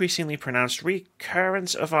an increasingly pronounced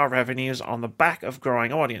recurrence of our revenues on the back of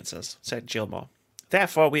growing audiences, said Guillemot.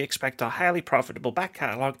 Therefore, we expect our highly profitable back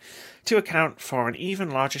catalogue to account for an even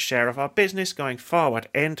larger share of our business going forward.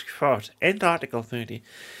 End quote. End article 30.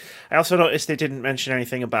 I also noticed they didn't mention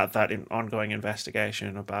anything about that in ongoing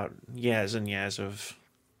investigation about years and years of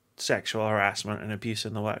sexual harassment and abuse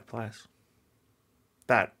in the workplace.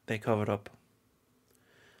 That they covered up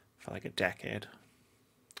for like a decade.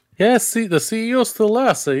 Yeah, see, the CEO's still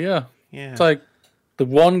there, so yeah. Yeah. It's like the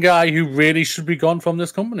one guy who really should be gone from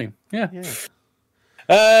this company. Yeah.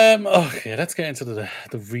 Okay, let's get into the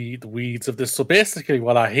weeds of this. So basically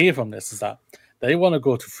what I hear from this is that they want to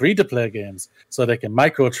go to free-to-play games so they can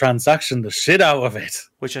microtransaction the shit out of it.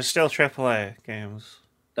 Which are still AAA games.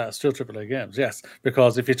 That's still AAA games, yes.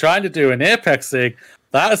 Because if you're trying to do an Apex thing,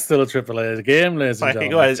 that is still a AAA game, ladies and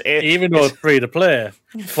gentlemen. Even though it's free-to-play.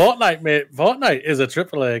 Fortnite is a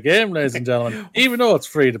AAA game, ladies and gentlemen. Even though it's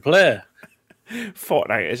free-to-play.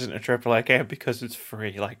 Fortnite isn't a AAA game because it's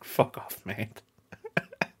free. Like, fuck off, mate.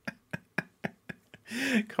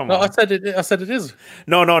 Come on. I said it is.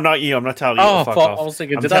 No, not you. I'm not telling you to fuck off. I was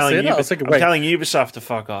thinking, did I say that? I was thinking, wait. I'm telling Ubisoft to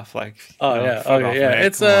fuck off. Like, oh, no, yeah. Fuck Okay, off, yeah. mate.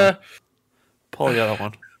 It's pull the other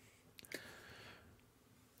one.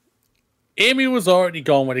 Amy was already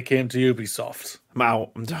gone when it came to Ubisoft. I'm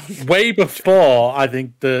out. I'm done. Way before I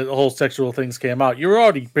think the whole sexual things came out. You were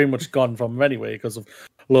already pretty much gone from them anyway because of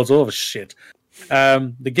loads of other shit.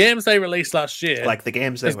 The games they released last year, like the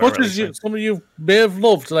games they as were much releasing. as some of you may have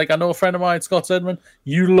loved, like I know a friend of mine, Scott Sedman,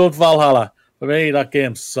 you loved Valhalla. For me, that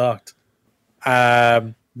game sucked.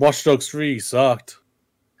 Watch Dogs 3 sucked,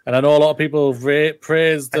 and I know a lot of people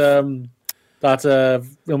praised that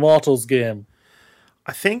Immortals game.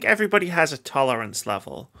 I think everybody has a tolerance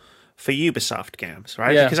level for Ubisoft games,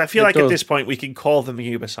 right? Yeah, because I feel like at this point we can call them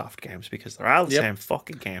Ubisoft games because they're all the same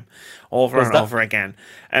fucking game over and over again.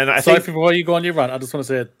 And I think before you go on your rant, I just want to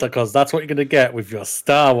say it because that's what you're going to get with your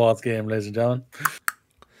Star Wars game, ladies and gentlemen.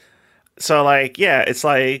 So, like, yeah, it's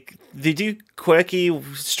like they do quirky,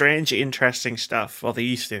 strange, interesting stuff. Well, they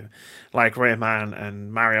used to, like Rayman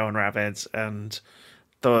and Mario and Rabbids and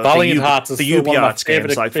the Ubisoft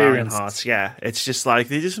games like Valiant Hearts. Yeah, it's just like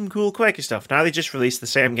they do some cool, quirky stuff. Now they just release the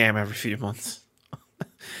same game every few months,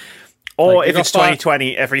 or like, if it's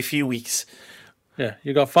 2020, every few weeks. Yeah,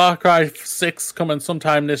 you got Far Cry 6 coming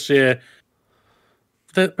sometime this year.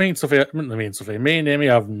 Me and Amy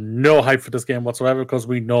have no hype for this game whatsoever because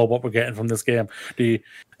we know what we're getting from this game.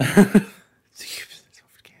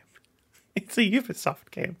 It's a Ubisoft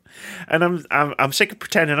game, and I'm sick of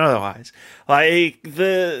pretending otherwise. Like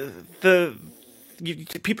people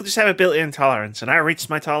just have a built-in tolerance, and I reached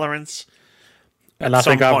my tolerance. And I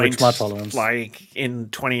think I've reached my tolerance. Like in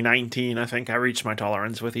 2019, I think I reached my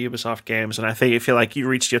tolerance with Ubisoft games, and I feel like you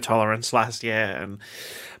reached your tolerance last year, and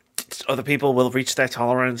other people will reach their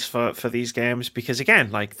tolerance for these games because,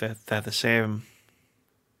 again, like they're the same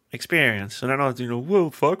experience. And I know,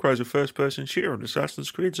 well, Far Cry's a first-person shooter and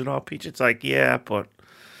Assassin's Creed's an RPG. It's like, yeah, but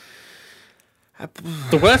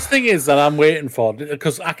the worst thing is that I'm waiting for,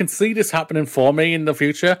 because I can see this happening for me in the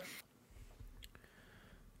future.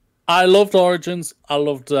 I loved Origins. I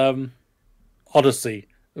loved Odyssey.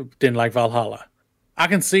 Didn't like Valhalla. I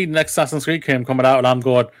can see the next Assassin's Creed game coming out and I'm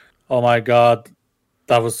going, oh my god,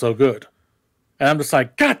 that was so good. And I'm just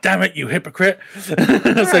like, God damn it, you hypocrite.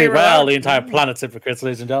 Say, well, the entire planet's hypocrites,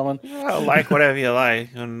 ladies and gentlemen. Well, like whatever you like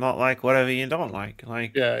and not like whatever you don't like.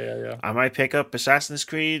 Like, yeah. I might pick up Assassin's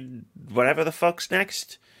Creed, whatever the fuck's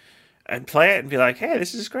next, and play it and be like, hey,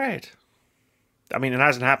 this is great. I mean, it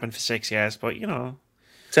hasn't happened for 6 years, but you know.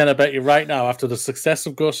 Ten, I bet you right now, after the success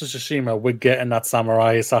of Ghost of Tsushima, we're getting that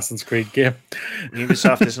Samurai Assassin's Creed game.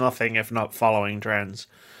 Ubisoft is nothing if not following trends.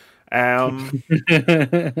 Yeah,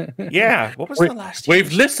 what was the last?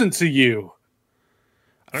 We've listened to you.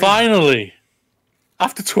 Finally,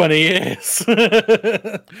 after 20 years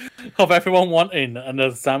of everyone wanting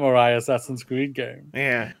another Samurai Assassin's Creed game.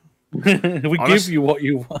 Yeah, we give you what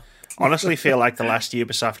you want. Honestly, feel like the last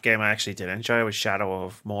Ubisoft game I actually did enjoy was Shadow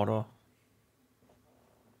of Mordor.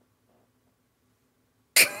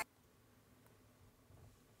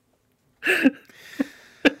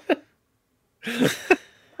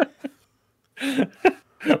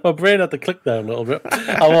 My brain had to click there a little bit.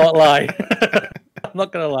 I won't lie. I'm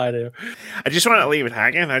not gonna lie to you. I just wanted to leave it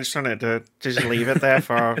hanging. I just wanted to just leave it there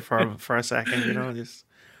for a second, you know, just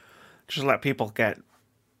let people get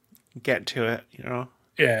to it, you know.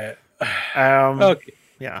 Yeah. Okay.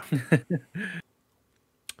 Yeah.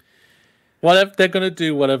 Whatever they're gonna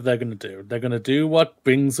do, they're gonna do what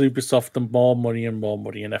brings Ubisoft them more money and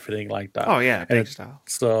everything like that. Oh yeah, big style.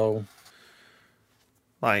 So,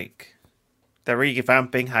 like, they're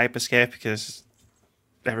revamping Hyperscape because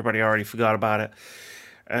everybody already forgot about it.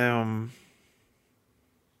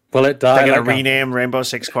 Well, it died. They're gonna rename Rainbow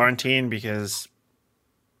Six Quarantine because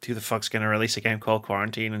who the fuck's gonna release a game called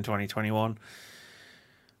Quarantine in 2021?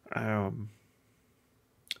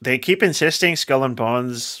 They keep insisting Skull and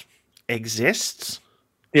Bones exists.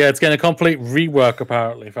 Yeah, it's getting a complete rework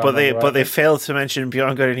apparently. But they failed to mention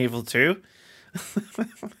Beyond Good and Evil 2,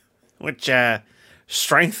 which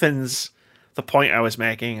strengthens the point I was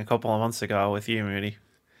making a couple of months ago with you, Moody.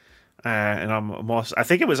 And I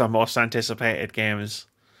think it was our most anticipated games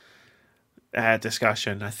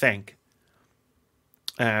discussion. I think.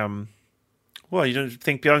 Well, you don't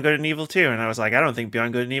think Beyond Good and Evil 2? And I was like, I don't think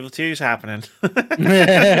Beyond Good and Evil 2 is happening.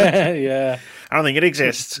 Yeah. I don't think it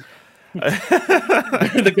exists.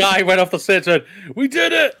 The guy went off the stage and said, "We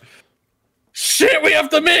did it! Shit, we have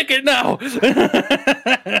to make it now!"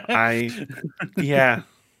 Yeah.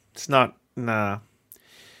 It's not, nah.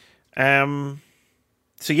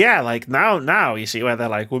 So yeah, like now you see where they're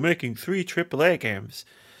like, we're making 3 AAA games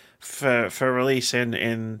for release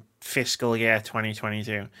in fiscal year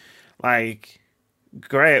 2022. Like,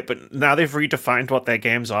 great, but now they've redefined what their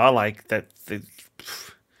games are. Like that,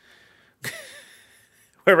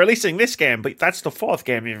 we're releasing this game, but that's the 4th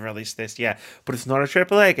game you've released this year. But it's not a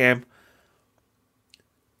AAA game.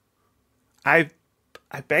 I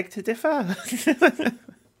beg to differ.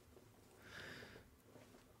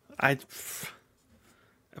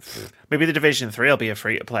 Maybe the Division 3 will be a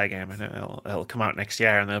free-to-play game, and it'll come out next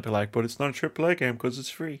year, and they'll be like, but it's not a AAA game because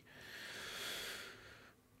it's free.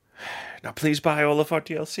 Now, please buy all of our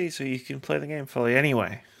DLC so you can play the game fully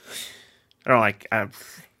anyway. I don't like...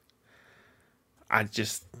 I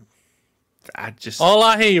just... All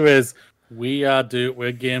I hear is,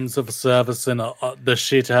 we're games of servicing the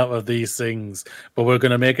shit out of these things, but we're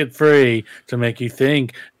going to make it free to make you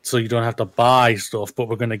think so you don't have to buy stuff, but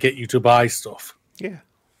we're going to get you to buy stuff. Yeah.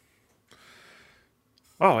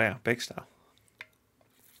 Oh, yeah, big style.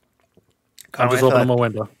 I'm just opening my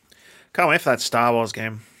window. Can't wait for that Star Wars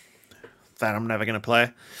game that I'm never going to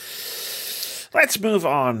play. Let's move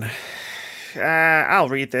on. I'll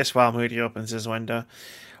read this while Moody opens his window.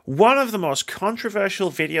 One of the most controversial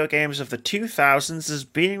video games of the 2000s is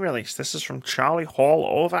being released. This is from Charlie Hall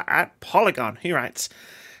over at Polygon. He writes,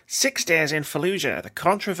 6 Days in Fallujah, the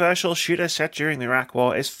controversial shooter set during the Iraq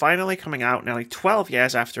War, is finally coming out nearly 12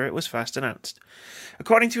 years after it was first announced.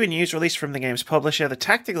 According to a news release from the game's publisher, the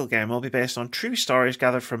tactical game will be based on true stories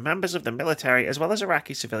gathered from members of the military as well as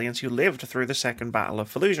Iraqi civilians who lived through the Second Battle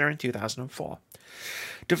of Fallujah in 2004.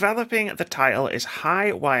 Developing the title is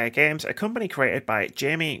High Wire Games, a company created by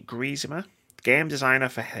Jamie Griesemer, game designer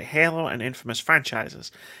for Halo and Infamous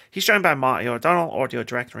franchises. He's joined by Marty O'Donnell, audio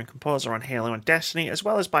director and composer on Halo and Destiny, as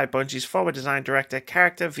well as by Bungie's former design director,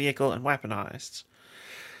 character, vehicle, and weapon artists.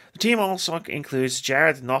 The team also includes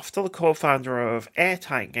Jared Knoftel, the co-founder of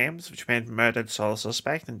Airtight Games, which made Murdered Soul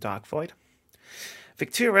Suspect and Dark Void.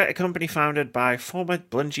 Victura, a company founded by former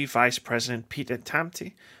Bungie vice president Peter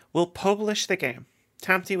Tamty, will publish the game.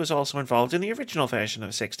 Tamty was also involved in the original version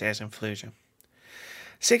of 6 Days in Fallujah.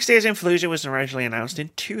 6 Days in Fallujah was originally announced in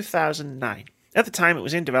 2009. At the time, it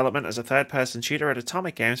was in development as a third-person shooter at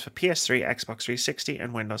Atomic Games for PS3, Xbox 360,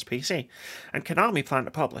 and Windows PC, and Konami planned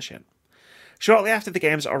to publish it. Shortly after the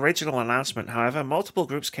game's original announcement, however, multiple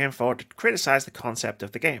groups came forward to criticize the concept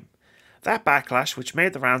of the game. That backlash, which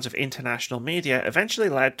made the rounds of international media, eventually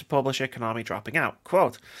led to publisher Konami dropping out.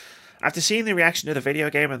 Quote, After seeing the reaction to the video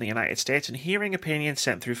game in the United States and hearing opinions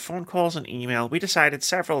sent through phone calls and email, we decided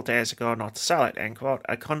several days ago not to sell it, end quote,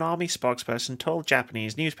 a Konami spokesperson told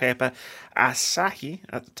Japanese newspaper Asahi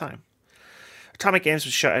at the time. Atomic Games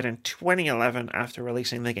was shuttered in 2011 after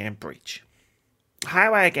releasing the game Breach.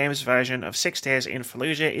 Highwire Games' version of 6 Days in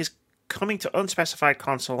Fallujah is coming to unspecified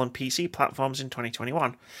console and PC platforms in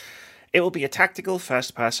 2021. It will be a tactical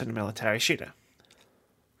first-person military shooter.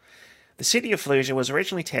 The city of Fallujah was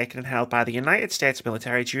originally taken and held by the United States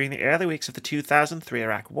military during the early weeks of the 2003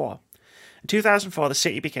 Iraq War. In 2004, the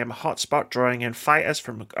city became a hotspot, drawing in fighters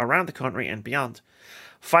from around the country and beyond.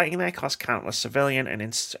 Fighting there cost countless civilian and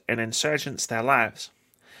insurgents their lives.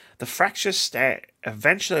 The fractious state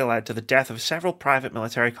eventually led to the death of several private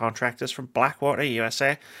military contractors from Blackwater,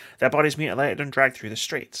 USA, their bodies mutilated and dragged through the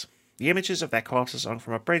streets. The images of their corpses hung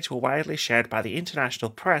from a bridge were widely shared by the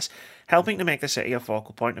international press, helping to make the city a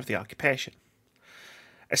focal point of the occupation.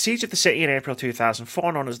 A siege of the city in April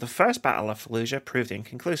 2004, known as the First Battle of Fallujah, proved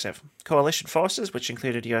inconclusive. Coalition forces, which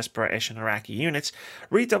included US, British and Iraqi units,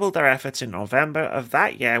 redoubled their efforts in November of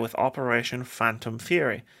that year with Operation Phantom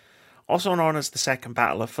Fury, also known as the Second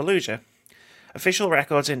Battle of Fallujah. Official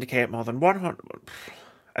records indicate more than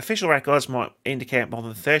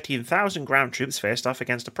 13,000 ground troops faced off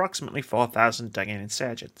against approximately 4,000 dug-in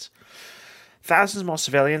insurgents. Thousands more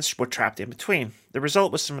civilians were trapped in between. The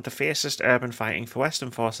result was some of the fiercest urban fighting for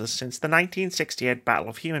Western forces since the 1968 Battle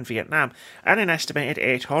of Hue in Vietnam, and an estimated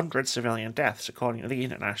 800 civilian deaths, according to the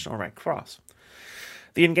International Red Cross.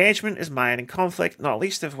 The engagement is mired in conflict, not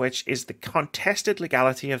least of which is the contested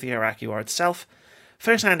legality of the Iraqi war itself.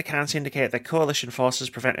 First-hand accounts indicate that coalition forces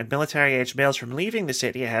prevented military-aged males from leaving the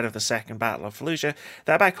city ahead of the Second Battle of Fallujah,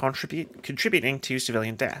 thereby contributing to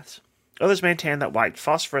civilian deaths. Others maintain that white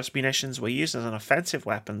phosphorus munitions were used as an offensive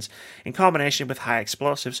weapons in combination with high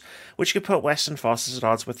explosives, which could put Western forces at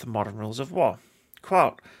odds with the modern rules of war.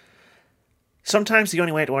 Quote, "Sometimes the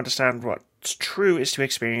only way to understand what's true is to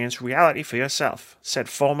experience reality for yourself," said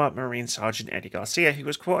former Marine Sergeant Eddie Garcia, who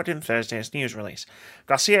was quoted in Thursday's news release.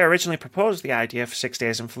 Garcia originally proposed the idea for 6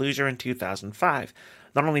 Days in Fallujah in 2005.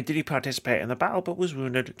 Not only did he participate in the battle, but was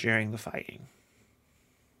wounded during the fighting.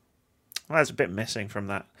 Well, that's a bit missing from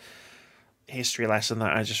that history lesson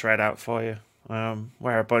that I just read out for you,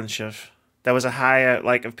 where there was a higher,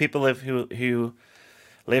 of people who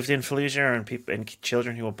lived in Fallujah, and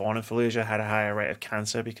children who were born in Fallujah had a higher rate of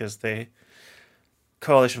cancer because the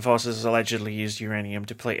coalition forces allegedly used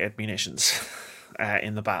uranium-depleted munitions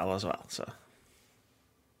in the battle as well. So,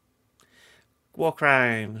 war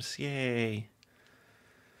crimes, yay!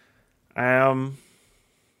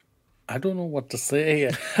 I don't know what to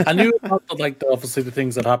say. I knew about obviously the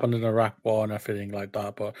things that happened in the Iraq War and everything like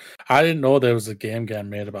that, but I didn't know there was a game getting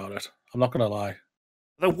made about it. I'm not gonna lie.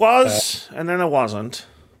 There was, and then there wasn't.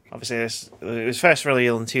 Obviously, it was first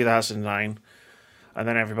revealed in 2009, and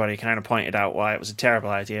then everybody kind of pointed out why it was a terrible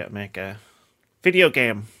idea to make a video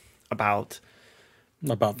game about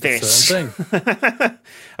this certain thing.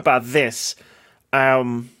 About this.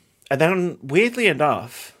 And then, weirdly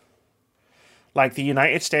enough, the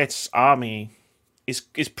United States Army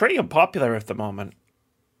is pretty unpopular at the moment,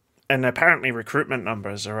 and apparently recruitment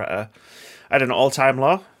numbers are at an all-time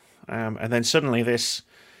low. And then suddenly this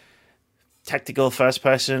tactical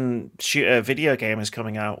first-person shooter video game is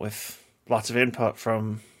coming out with lots of input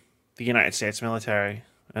from the United States military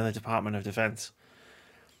and the Department of Defense.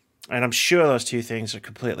 And I'm sure those two things are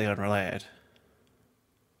completely unrelated.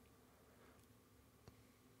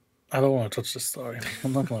 I don't want to touch this story.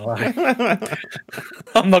 I'm not gonna lie.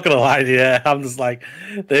 I'm not gonna lie to you. I'm just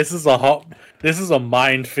this is a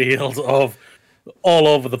minefield of all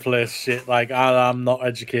over the place shit. I'm not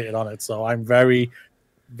educated on it, so I'm very,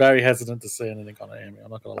 very hesitant to say anything on it, Amy. I'm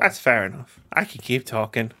not gonna lie. That's fair enough. I can keep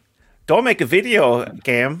talking. Don't make a video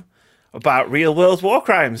game about real world war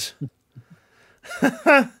crimes.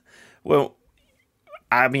 Well,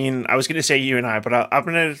 I mean, I was going to say you and I, but I'm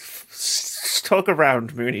going to talk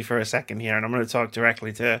around Mooney for a second here, and I'm going to talk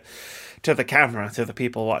directly to the camera, to the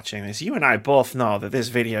people watching this. You and I both know that this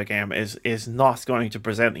video game is not going to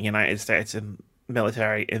present the United States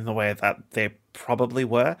military in the way that they probably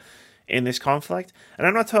were in this conflict. And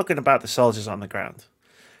I'm not talking about the soldiers on the ground,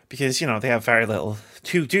 because, they have very little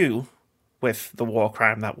to do with the war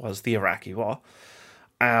crime that was the Iraqi war.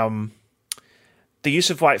 The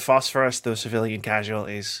use of white phosphorus, the civilian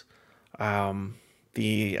casualties,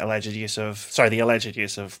 the alleged use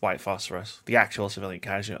of white phosphorus, the actual civilian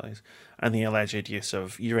casualties, and the alleged use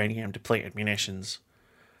of uranium-depleted munitions,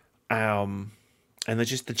 and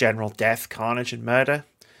just the general death, carnage, and murder.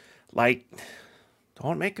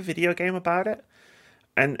 Don't make a video game about it.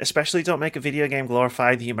 And especially don't make a video game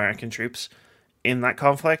glorify the American troops in that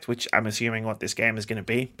conflict, which I'm assuming what this game is going to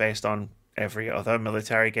be, based on every other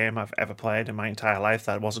military game I've ever played in my entire life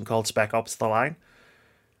that wasn't called Spec Ops: The Line,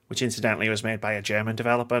 which incidentally was made by a German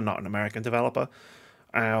developer, not an American developer.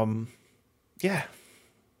 Yeah.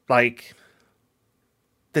 Like,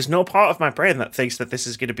 there's no part of my brain that thinks that this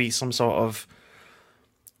is going to be some sort of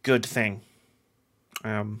good thing.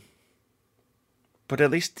 But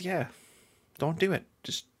at least, yeah, don't do it.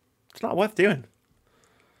 Just, it's not worth doing.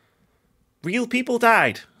 Real people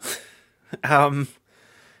died. And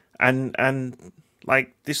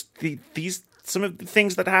like these some of the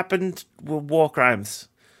things that happened were war crimes.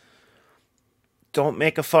 Don't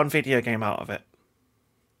make a fun video game out of it.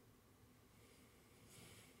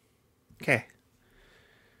 Okay.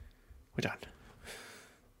 We're done.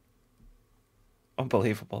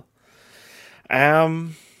 Unbelievable.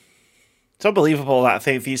 It's unbelievable that I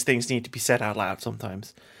think these things need to be said out loud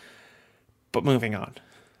sometimes. But moving on.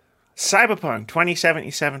 Cyberpunk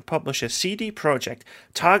 2077 publisher CD Projekt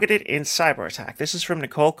targeted in cyber attack. This is from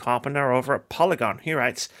Nicole Carpenter over at Polygon, who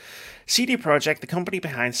writes, CD Projekt, the company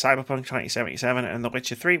behind Cyberpunk 2077 and The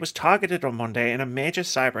Witcher 3, was targeted on Monday in a major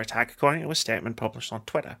cyber attack, according to a statement published on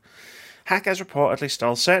Twitter. Hackers reportedly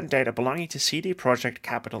stole certain data belonging to CD Projekt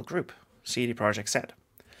Capital Group, CD Projekt said.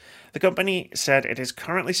 The company said it is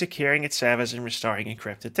currently securing its servers and restoring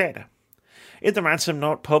encrypted data. In the ransom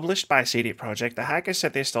note published by CD Projekt, the hackers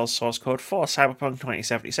said they stole source code for Cyberpunk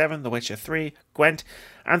 2077, The Witcher 3, Gwent,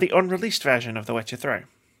 and the unreleased version of The Witcher 3.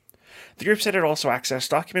 The group said it also accessed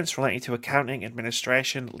documents relating to accounting,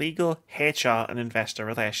 administration, legal, HR, and investor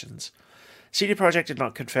relations. CD Projekt did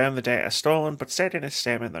not confirm the data stolen, but said in a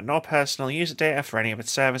statement that no personal user data for any of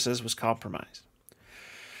its services was compromised.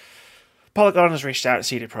 Polygon has reached out to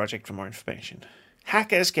CD Projekt for more information.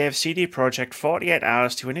 Hackers gave CD Projekt 48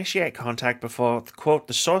 hours to initiate contact before, quote,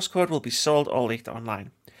 the source code will be sold or leaked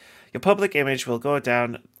online. Your public image will go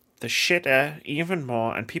down the shitter even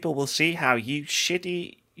more, and people will see how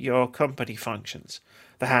shitty your company functions,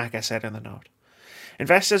 the hacker said in the note.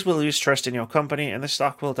 Investors will lose trust in your company, and the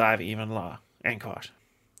stock will dive even lower, end quote.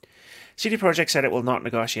 CD Projekt said it will not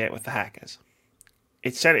negotiate with the hackers.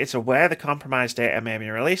 It said it's aware the compromised data may be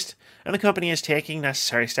released, and the company is taking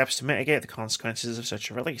necessary steps to mitigate the consequences of such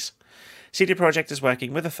a release. CD Projekt is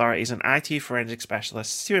working with authorities and IT forensic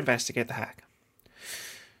specialists to investigate the hack.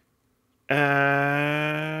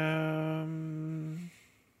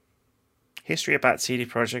 History about CD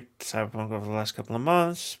Projekt Cyberpunk over the last couple of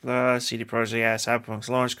months. CD Projekt, Cyberpunk's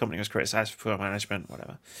launch, company was criticized for poor management,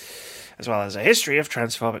 whatever. As well as a history of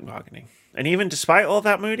transphobic marketing. And even despite all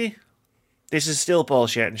that, Moody, this is still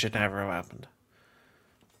bullshit and should never have happened.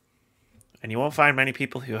 And you won't find many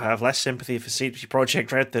people who have less sympathy for CD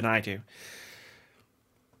Projekt Red than I do.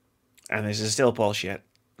 And this is still bullshit.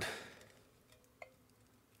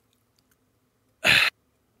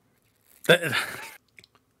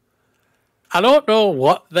 I don't know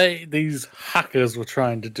what these hackers were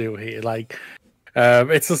trying to do here. Like,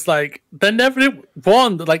 it's just like they never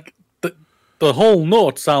one. Like the whole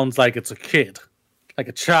note sounds like it's a kid, like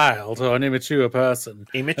a child or an immature person.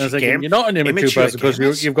 Immature game. You're not an immature person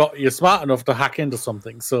because you're smart enough to hack into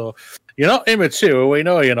something. So you're not immature. We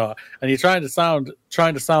know you're not, and you're trying to sound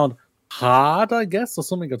hard, I guess, or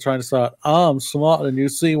something. You're trying to sound, I'm smarter than you.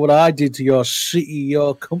 See what I did to your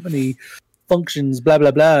your company functions, blah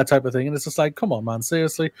blah blah, type of thing. And it's just like, come on, man,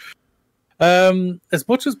 seriously. As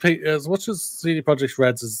much as CD Projekt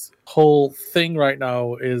Red's whole thing right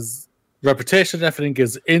now is reputation, everything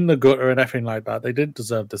is in the gutter and everything like that. They didn't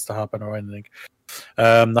deserve this to happen or anything.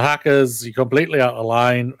 The hackers, you're completely out of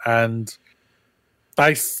line, and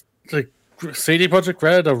CD Projekt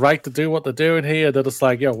Red are right to do what they're doing here. They're just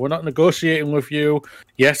like, yo, we're not negotiating with you.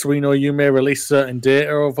 Yes, we know you may release certain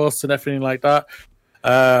data of us and everything like that.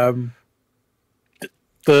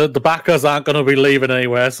 The backers aren't going to be leaving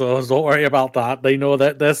anywhere, so don't worry about that. They know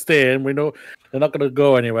that they're staying. We know they're not going to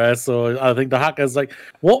go anywhere. So I think the hackers, like,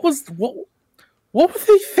 what were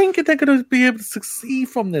they thinking they're going to be able to succeed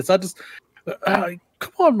from this? Come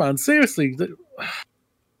on, man, seriously.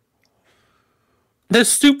 There's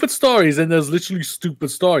stupid stories, and there's literally stupid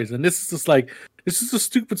stories, and this is just like, this is a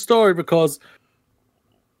stupid story because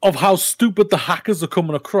of how stupid the hackers are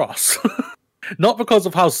coming across. Not because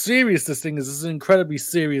of how serious this thing is. This is an incredibly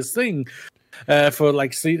serious thing for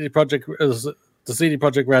like CD Projekt, the CD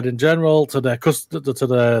Projekt Red in general, to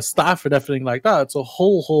the staff and everything like that. It's a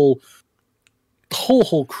whole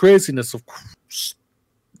craziness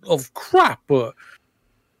of crap. But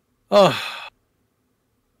well,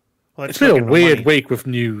 it's been a weird week with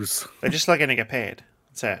news. They're just looking to get paid.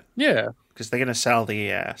 That's it. Yeah, because they're going to sell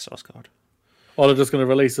the source code. or they're just going to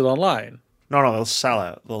release it online. No, they'll sell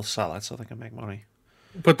it. They'll sell it so they can make money.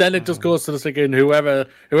 But then it just goes to the thinking, whoever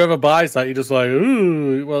buys that, you're just like,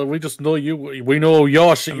 ooh, well, we just know you. We know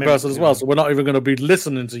you're a shitty person as well, so we're not even going to be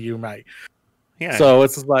listening to you, mate. Yeah. So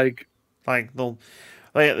it's just like the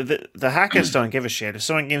hackers don't give a shit. If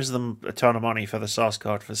someone gives them a ton of money for the source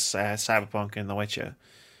code for Cyberpunk and The Witcher,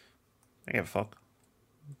 they give a fuck.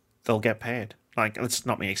 They'll get paid. Like, it's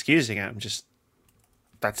not me excusing it. I'm just,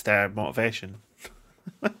 that's their motivation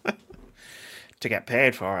to get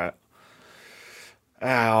paid for it.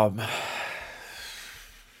 And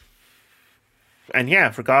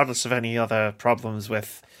yeah, regardless of any other problems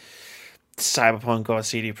with Cyberpunk or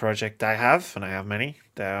CD Projekt, I have many.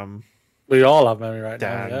 We all have many right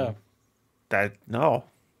now. Yeah. No,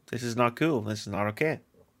 this is not cool. This is not okay.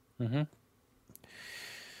 Mm-hmm.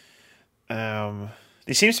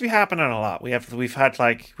 It seems to be happening a lot. We've had the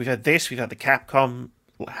Capcom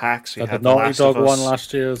hacks. We had the Naughty Dog one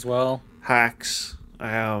last year as well. Hacks.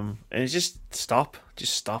 And it's just stop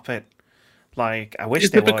it. Like, I wish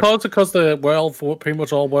Is it because they're pretty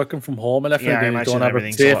much all working from home and everything? They don't have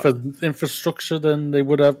a safer infrastructure than they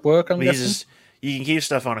would have work. I'm guessing. You can keep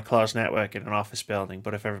stuff on a closed network in an office building,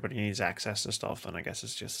 but if everybody needs access to stuff, then I guess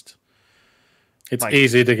it's just. It's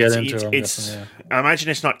easy to get into. I imagine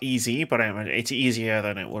it's not easy, but it's easier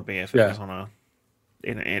than it would be if it was on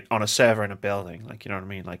a server in a building. Like, you know what I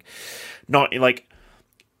mean? Like, not like.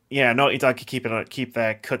 Yeah, Naughty Dog could keep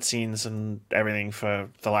their cutscenes and everything for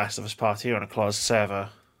The Last of Us Part 2 on a closed server,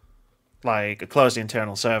 like a closed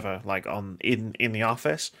internal server, like in the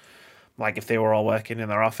office, like if they were all working in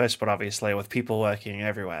their office, but obviously with people working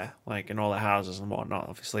everywhere, like in all their houses and whatnot,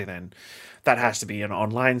 obviously then that has to be an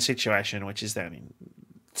online situation, which is then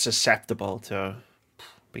susceptible to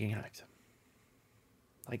being hacked,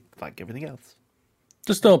 like everything else.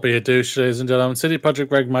 Just don't be a douche, ladies and gentlemen. CD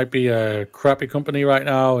Projekt Red might be a crappy company right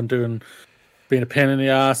now and being a pain in the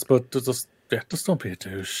ass, but just don't be a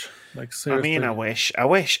douche. Like, seriously. I mean, I wish.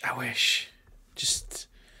 Just,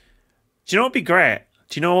 do you know what would be great?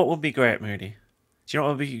 Do you know what would be great, Moody? Do you know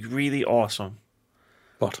what would be really awesome?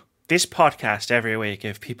 What? This podcast every week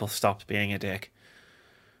if people stopped being a dick.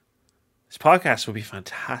 This podcast would be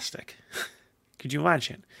fantastic. Could you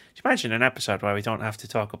imagine? Could you imagine an episode where we don't have to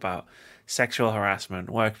talk about sexual harassment,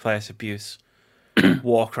 workplace abuse,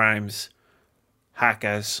 war crimes,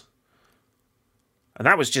 hackers? And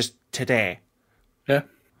that was just today. Yeah.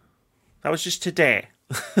 That was just today.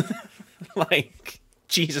 Like,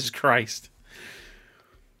 Jesus Christ.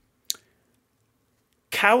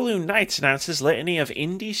 Kowloon Nights announces litany of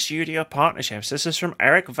indie studio partnerships. This is from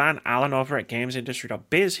Eric Van Allen over at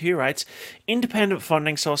GamesIndustry.biz, who writes, independent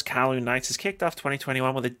funding source Kowloon Nights has kicked off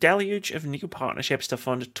 2021 with a deluge of new partnerships to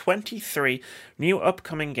fund 23 new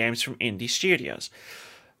upcoming games from indie studios.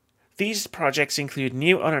 These projects include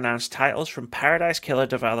new unannounced titles from Paradise Killer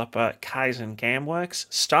developer Kaizen Gameworks,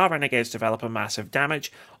 Star Renegades developer Massive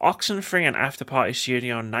Damage, Oxenfree and Afterparty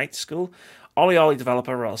studio Night School, Ollie Ollie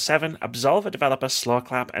developer Roll7, Absolver developer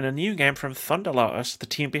Slowclap, and a new game from Thunder Lotus, the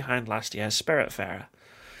team behind last year's Spiritfarer.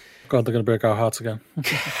 God, they're going to break our hearts again.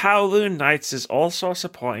 Kowloon Nights is also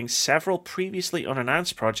supporting several previously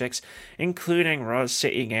unannounced projects, including Rose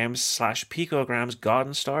City Games / Picogram's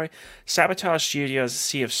Garden Story, Sabotage Studios'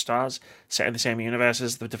 Sea of Stars, set in the same universe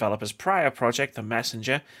as the developer's prior project, The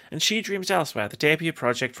Messenger, and She Dreams Elsewhere, the debut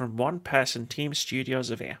project from one-person Team Studio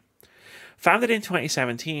Zavir. Founded in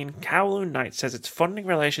 2017, Kowloon Nights says its funding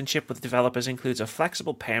relationship with developers includes a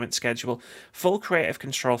flexible payment schedule, full creative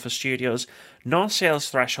control for studios, no sales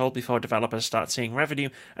threshold before developers start seeing revenue,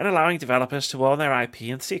 and allowing developers to own their IP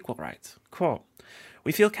and sequel rights. Quote,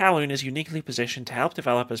 we feel Kowloon is uniquely positioned to help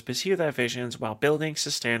developers pursue their visions while building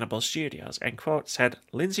sustainable studios, end quote, said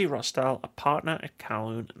Lindsay Rostal, a partner at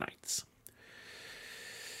Kowloon Nights.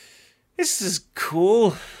 This is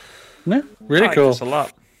cool. Yeah, really cool. This a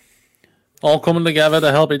lot. All coming together to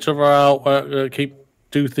help each other out,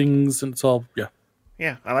 do things, and it's all, yeah.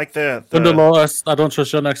 Yeah, I like the... Thunder Lotus, I don't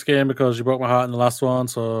trust your next game because you broke my heart in the last one,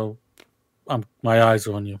 so my eyes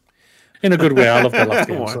are on you. In a good way, I love the last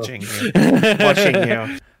game. Watching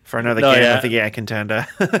you for another game of the year contender.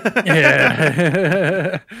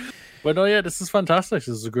 Yeah. But no, yeah, this is fantastic.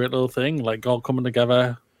 This is a great little thing, like all coming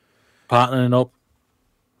together, partnering up.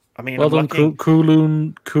 I mean, well done,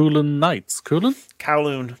 Kowloon Nights. Kowloon.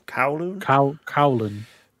 Kowloon.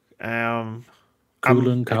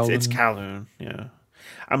 Kowloon. It's Kowloon. Yeah,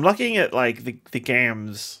 I'm looking at like the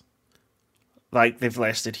games, like they've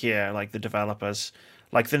listed here, like the developers,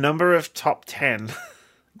 like the number of top 10,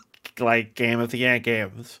 like Game of the Year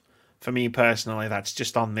games. For me personally, that's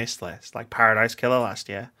just on this list. Like Paradise Killer last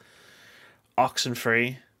year,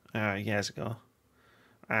 Oxenfree years ago.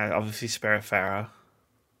 Obviously, Spiritfarer.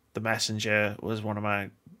 The Messenger was one of my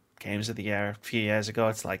games of the year a few years ago.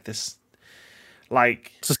 It's like this,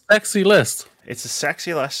 like it's a sexy list. It's a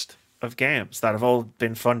sexy list of games that have all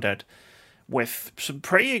been funded with some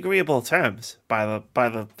pretty agreeable terms by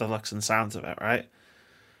the looks and sounds of it, right?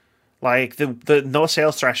 Like the no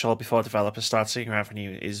sales threshold before developers start seeing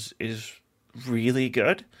revenue is really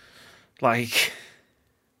good. Like,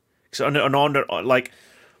 so under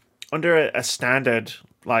a standard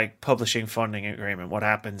like publishing funding agreement, what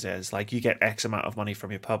happens is like you get X amount of money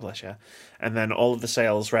from your publisher, and then all of the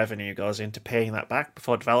sales revenue goes into paying that back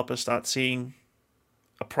before developers start seeing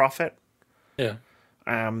a profit. Yeah.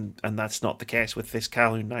 And that's not the case with this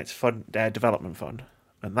Kowloon Nights development fund,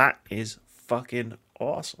 and that is fucking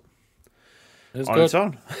awesome. It's on good. Its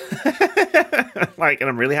own. And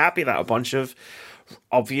I'm really happy that a bunch of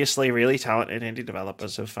obviously really talented indie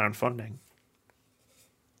developers have found funding.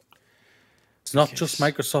 It's not just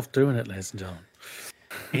Microsoft doing it, ladies and gentlemen.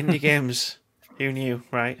 Indie games, who knew,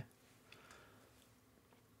 right?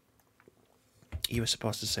 You were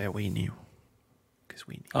supposed to say we knew. Because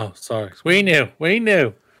we knew. Oh, sorry. We knew.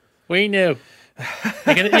 You can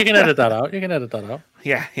edit that out.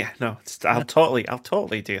 Yeah, no. I'll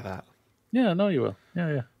totally do that. Yeah, no, you will.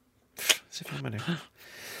 Yeah. As if I'm gonna.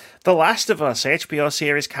 The Last of Us HBO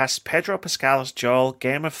series casts Pedro Pascal as Joel,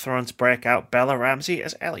 Game of Thrones breakout Bella Ramsey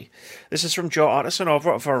as Ellie. This is from Joe Otteson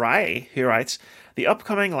over at Variety, who writes, the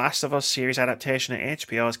upcoming Last of Us series adaptation at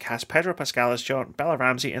HBO has cast Pedro Pascal as Joel and Bella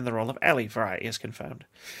Ramsey in the role of Ellie, Variety has confirmed.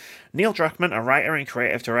 Neil Druckmann, a writer and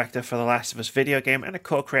creative director for The Last of Us video game and a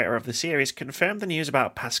co-creator of the series, confirmed the news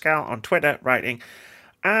about Pascal on Twitter, writing,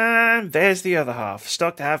 and there's the other half.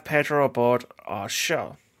 Stoked to have Pedro aboard our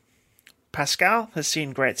show. Pascal has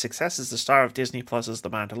seen great success as the star of Disney Plus's The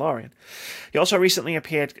Mandalorian. He also recently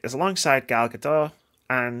appeared as alongside Gal Gadot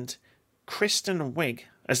and Kristen Wiig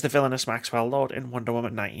as the villainous Maxwell Lord in Wonder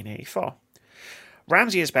Woman 1984.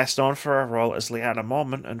 Ramsey is best known for her role as Lyanna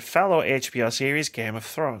Mormont and fellow HBO series Game of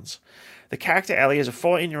Thrones. The character Ellie is a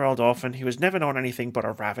 14-year-old orphan who has never known anything but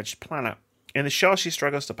a ravaged planet. In the show, she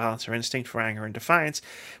struggles to balance her instinct for anger and defiance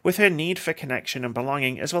with her need for connection and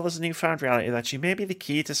belonging, as well as the newfound reality that she may be the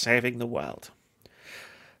key to saving the world.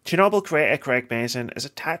 Chernobyl creator Craig Mazin is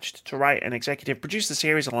attached to write and executive produce the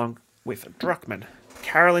series along with Druckmann.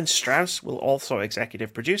 Carolyn Strauss will also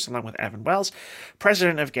executive produce along with Evan Wells,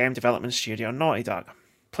 president of game development studio Naughty Dog.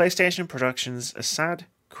 PlayStation Productions Assad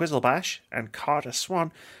Quizzlebash and Carter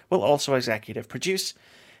Swan will also executive produce.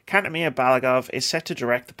 Kantamir Balagov is set to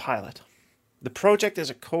direct the pilot. The project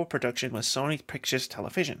is a co-production with Sony Pictures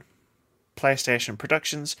Television. PlayStation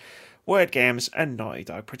Productions, Word Games, and Naughty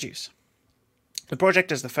Dog produce. The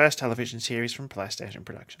project is the first television series from PlayStation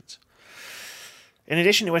Productions. In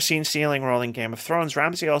addition to a scene-stealing role in Game of Thrones,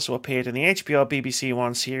 Ramsey also appeared in the HBO BBC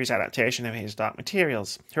One series adaptation of His Dark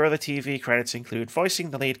Materials. Her other TV credits include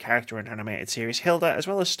voicing the lead character in animated series Hilda, as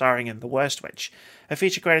well as starring in The Worst Witch. Her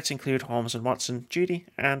feature credits include Holmes and Watson, Judy,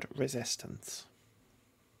 and Resistance.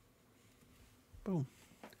 Boom.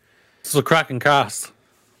 This is a cracking cast.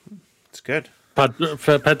 It's good.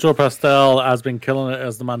 Pedro Pascal has been killing it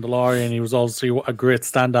as the Mandalorian. He was also a great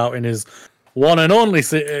standout in his one and only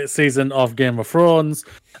season of Game of Thrones,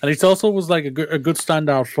 and he also was like a good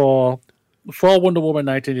standout for Wonder Woman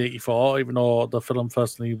 1984. Even though the film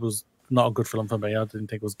personally was not a good film for me, I didn't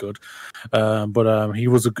think it was good, but he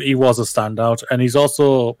was a standout, and he's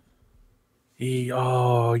also he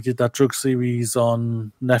did that drug series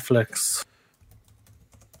on Netflix.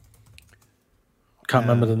 Can't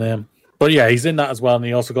remember the name. But yeah, he's in that as well, and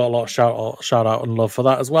he also got a lot of shout out and love for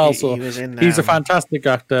that as well. He's a fantastic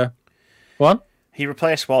actor. What? He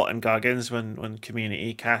replaced Walton Goggins when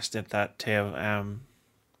Community Cast did that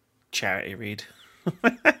charity read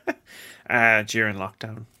during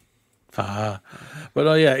lockdown. But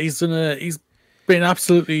yeah, he's been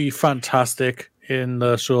absolutely fantastic in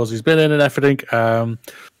the shows he's been in and everything.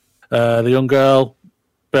 The young girl,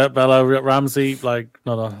 Bella Ramsey,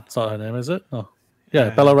 no, that's not her name, is it? No. Yeah,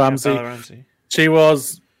 Bella Ramsey. Bella Ramsey. She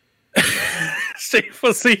was she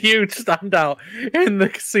was a huge standout in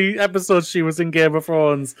the episode she was in Game of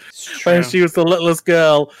Thrones when she was the littlest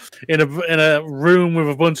girl in a room with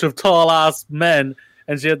a bunch of tall ass men,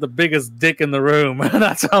 and she had the biggest dick in the room. And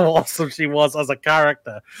that's how awesome she was as a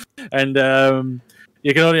character. And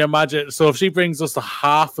you can only imagine. So if she brings us to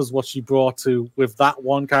half as what she brought to with that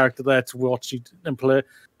one character there to what she play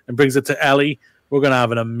and brings it to Ellie, we're going to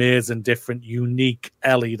have an amazing, different, unique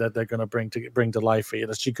Ellie that they're going to bring to life here,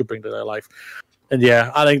 that she could bring to their life. And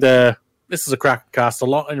yeah, I think this is a crack cast a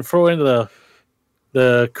lot. And throw in the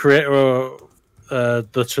creator of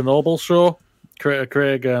the Chernobyl show,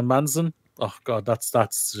 Craig Manson. oh god, that's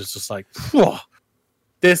just like, whew.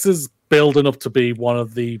 This is building up to be one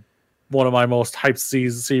of my most hyped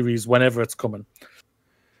series whenever it's coming.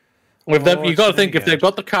 With them, you got to think if they've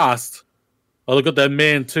got the cast or they've got their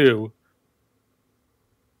main two,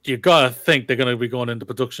 you got to think they're going to be going into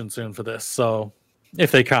production soon for this. So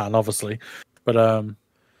if they can, obviously, but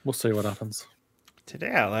we'll see what happens.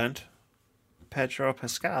 Today I learned Pedro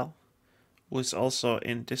Pascal was also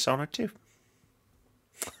in Dishonored 2.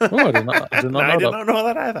 Oh, I did not I did not know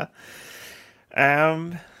that either.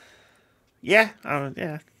 Yeah.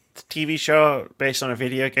 It's a TV show based on a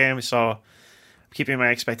video game, so I'm keeping my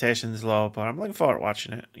expectations low, but I'm looking forward to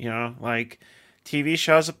watching it. You know, like TV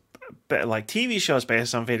shows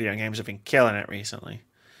based on video games have been killing it recently.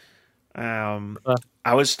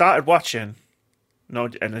 I started watching,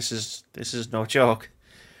 and this is no joke,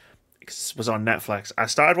 because it was on Netflix. I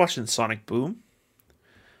started watching Sonic Boom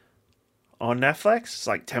on Netflix. It's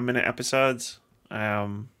like 10-minute episodes.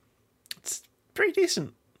 It's pretty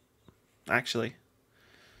decent, actually.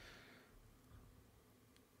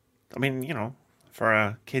 I mean, you know, for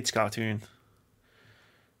a kids cartoon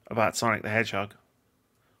about Sonic the Hedgehog,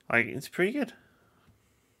 like, it's pretty good.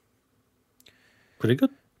 Pretty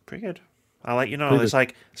good. I'll let you know. It's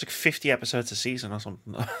like 50 episodes a season or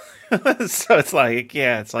something. So it's like,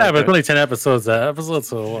 it's like, but only 10 episodes. Episodes,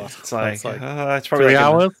 so what? It's probably 3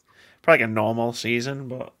 hours. Probably like a normal season,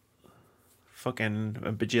 but fucking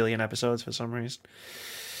a bajillion episodes for some reason.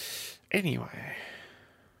 Anyway,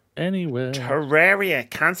 Terraria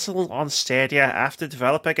cancelled on Stadia after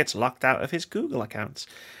developer gets locked out of his Google accounts.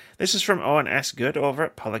 This is from Owen S. Good over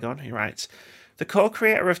at Polygon. He writes, the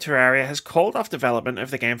co-creator of Terraria has called off development of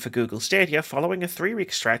the game for Google Stadia following a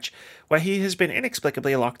 3-week stretch where he has been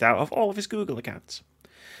inexplicably locked out of all of his Google accounts.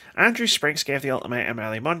 Andrew Sprinks gave the ultimatum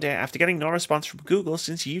early Monday after getting no response from Google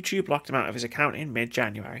since YouTube locked him out of his account in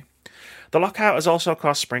mid-January. The lockout has also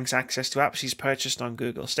cost Sprinks access to apps he's purchased on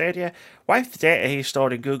Google Stadia, wiped the data he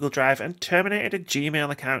stored in Google Drive, and terminated a Gmail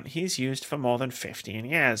account he's used for more than 15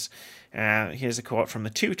 years. Here's a quote from the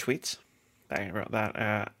 2 tweets that he wrote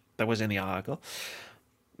that was in the article.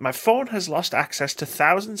 My phone has lost access to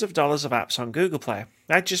thousands of dollars of apps on Google Play.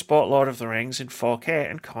 I just bought Lord of the Rings in 4K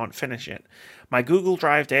and can't finish it. My Google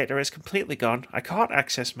Drive data is completely gone. I can't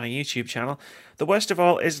access my YouTube channel. The worst of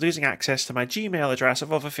all is losing access to my Gmail address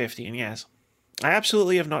of over 15 years. I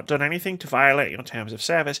absolutely have not done anything to violate your terms of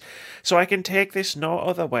service, so I can take this no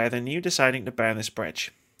other way than you deciding to burn this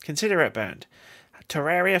bridge. Consider it burned.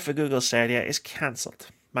 Terraria for Google Stadia is cancelled.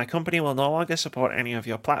 My company will no longer support any of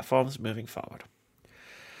your platforms moving forward.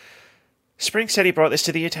 Spring said he brought this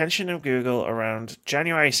to the attention of Google around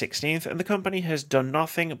January 16th, and the company has done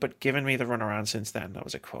nothing but given me the runaround since then. That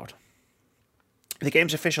was a quote. The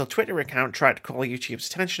game's official Twitter account tried to call YouTube's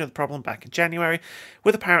attention to the problem back in January,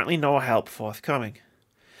 with apparently no help forthcoming.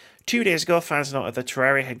 2 days ago, fans noted that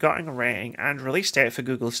Terraria had gotten a rating and release date for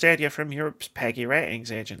Google Stadia from Europe's PEGI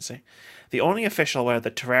ratings agency. The only official word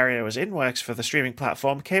that Terraria was in works for the streaming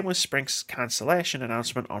platform came with Spring's cancellation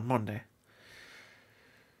announcement on Monday.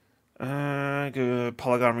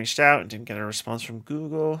 Polygon reached out and didn't get a response from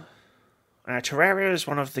Google. Terraria is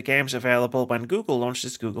one of the games available when Google launched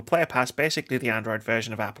its Google Play Pass, basically the Android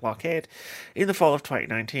version of Apple Arcade, in the fall of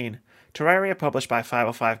 2019. Terraria, published by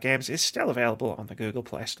 505 Games, is still available on the Google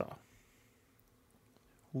Play Store.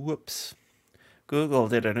 Whoops. Google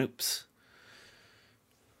did an oops.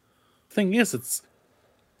 Thing is, it's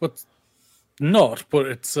not, but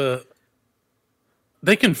it's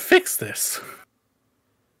they can fix this.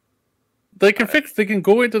 They can They can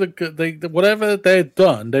go into whatever they've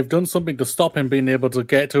done something to stop him being able to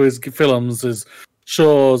get to his films, his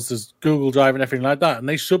shows, his Google Drive, and everything like that. And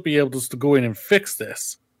they should be able to go in and fix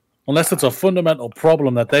this, unless it's a fundamental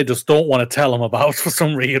problem that they just don't want to tell him about for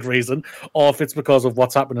some weird reason, or if it's because of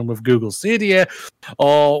what's happening with Google Stadia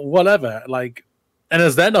or whatever. Like, and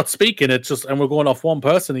as they're not speaking, it's just, and we're going off one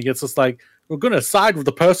person. He gets us like, we're going to side with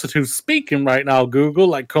the person who's speaking right now. Google,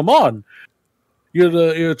 like, come on. You're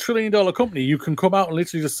a $1 trillion company. You can come out and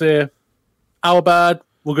literally just say, "How bad?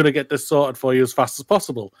 We're going to get this sorted for you as fast as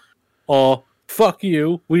possible," or "Fuck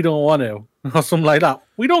you, we don't want to," or something like that.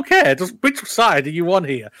 We don't care. Just which side do you want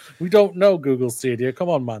here? We don't know Google Stadia. Come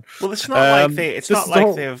on, man. Well, it's not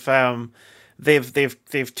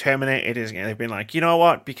they've terminated it. They've been like, you know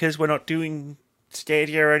what? Because we're not doing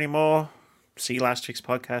Stadia anymore. See last week's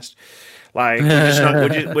podcast. Like,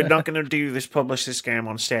 we're not going to publish this game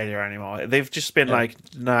on Stadia anymore. They've just been like,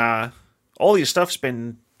 nah, all your stuff's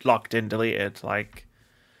been locked in, deleted. Like,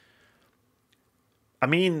 I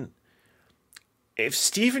mean, if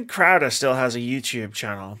Steven Crowder still has a YouTube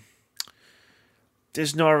channel,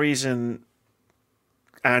 there's no reason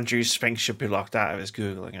Andrew Spinks should be locked out of his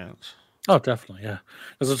Google account. Oh, definitely, yeah.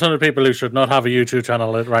 There's a ton of people who should not have a YouTube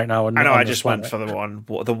channel right now. I know, I just went for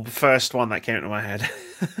the first one that came to my head.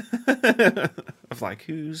 Of like,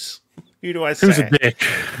 who do I say? Who's a dick?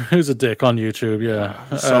 Who's a dick on YouTube?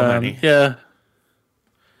 Yeah, so many. Yeah.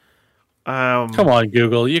 Come on,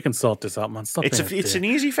 Google, you can sort this out, man. Stop. It's an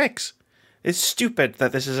easy fix. It's stupid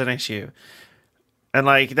that this is an issue, and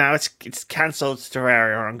like now it's cancelled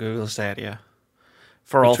Terraria on Google Stadia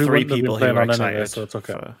for all 3 people who are excited anyway, so it's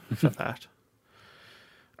okay. for that.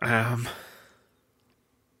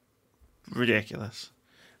 Ridiculous.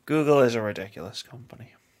 Google is a ridiculous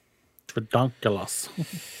company. Ridiculous.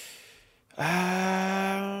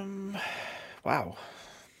 Wow.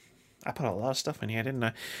 I put a lot of stuff in here, didn't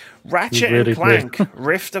I? Ratchet and Clank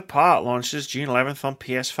Rift Apart launches June 11th on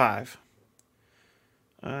PS5.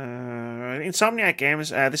 Insomniac Games.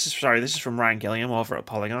 This is from Ryan Gilliam over at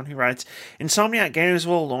Polygon, who writes, Insomniac Games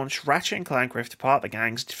will launch Ratchet and Clank Rift Apart, the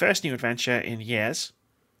gang's first new adventure in years.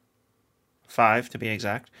 5 to be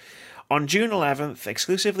exact. On June 11th,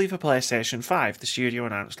 exclusively for PlayStation 5, the studio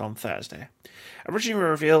announced on Thursday. Originally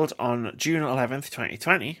revealed on June 11th,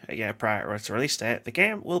 2020, a year prior to its release date, the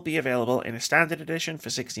game will be available in a standard edition for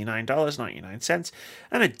 $69.99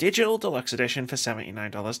 and a digital deluxe edition for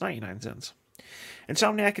 $79.99.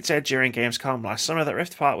 Insomniac had said during Gamescom last summer that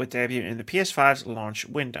Rift Apart would debut in the PS5's launch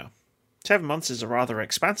window. 7 months is a rather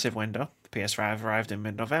expansive window. The PS5 arrived in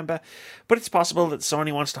mid-November, but it's possible that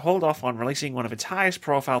Sony wants to hold off on releasing one of its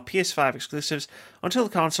highest-profile PS5 exclusives until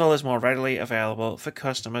the console is more readily available for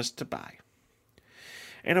customers to buy.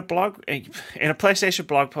 In a PlayStation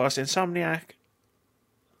blog post, Insomniac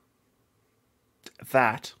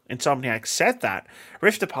said that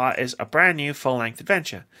Rift Apart is a brand new full-length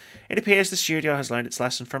adventure. It appears the studio has learned its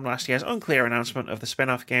lesson from last year's unclear announcement of the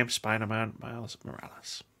spin-off game Spider-Man Miles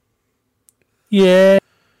Morales. Yeah.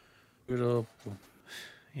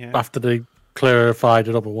 Yeah. After they clarified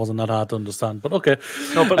it up, it wasn't that hard to understand. But okay.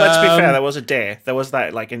 No, but let's be fair. There was a day. There was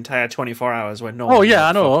that like entire 24 hours when no. Oh yeah,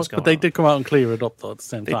 I know. But they did come out and clear it up though at the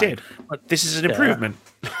same time. They did. But this is an improvement.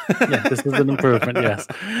 Yeah, this is an improvement. Yes.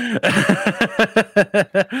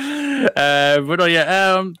 But no,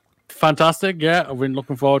 yeah. Fantastic. Yeah, I've been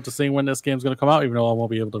looking forward to seeing when this game's going to come out, even though I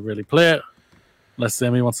won't be able to really play it unless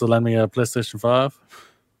Sammy wants to lend me a PlayStation 5.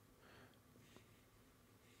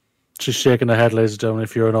 She's shaking her head, ladies and gentlemen,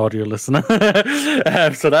 if you're an audio listener.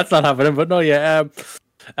 So that's not happening. But no, yeah.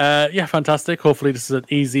 Yeah, fantastic. Hopefully this is an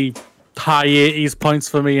easy high 80s points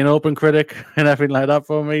for me in OpenCritic and everything like that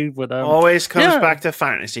for me. But always comes back to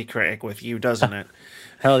Fantasy Critic with you, doesn't it?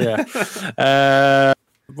 Hell yeah.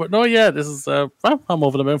 But no, yeah, this is... well, I'm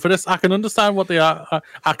over the moon for this. I can understand what they are.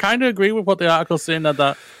 I kind of agree with what the article's saying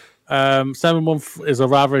that 7 months is a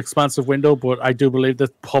rather expansive window, but I do believe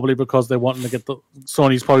that's probably because they're wanting to get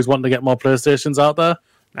Sony's probably wanting to get more PlayStations out there.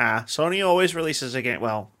 Nah, Sony always releases a game.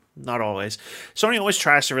 Well, not always. Sony always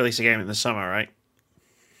tries to release a game in the summer, right?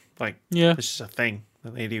 Like, yeah, this is a thing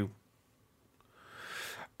that they do.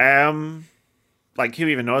 Like, who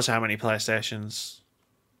even knows how many PlayStations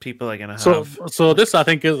people are gonna have? So this, I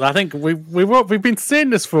think we've been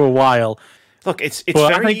saying this for a while. Look, it's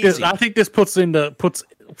very easy. I think this puts a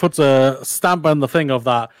stamp on the thing of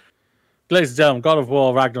that. Ladies and gentlemen, God of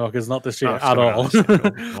War Ragnarok is not this year at all.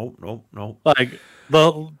 No. Like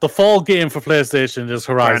the fall game for PlayStation is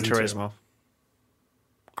Horizon Gran Turismo.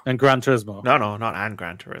 And Gran Turismo. No, not and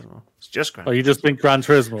Gran Turismo. It's just Gran Turismo. Oh, you just think Gran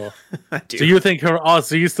Turismo? I do. So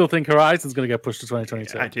you still think Horizon's going to get pushed to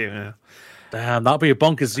 2022? I do. Yeah. Damn, that'd be a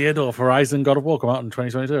bonkers year though if Horizon God of War come out in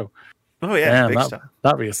 2022. Oh yeah,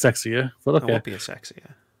 that'd be a sexy year. But okay, that would be a sexy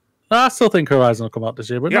year. I still think Horizon will come out this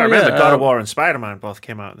year. But remember, God of War and Spider-Man both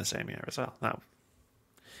came out in the same year as well.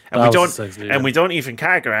 We don't even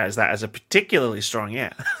categorize that as a particularly strong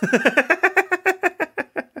year.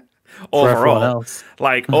 Overall,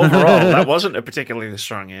 that wasn't a particularly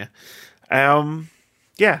strong year.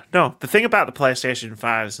 Yeah, no. The thing about the PlayStation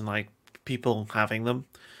 5s and like people having them,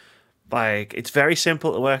 like it's very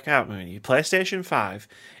simple to work out. PlayStation 5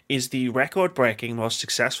 is the record-breaking, most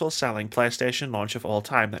successful selling PlayStation launch of all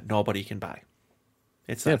time that nobody can buy.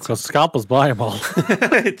 It's that because scalpers buy them all.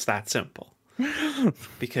 It's that simple.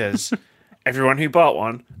 Because everyone who bought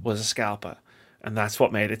one was a scalper, and that's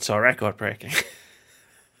what made it so record-breaking.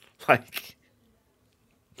 Like,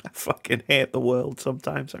 I fucking hate the world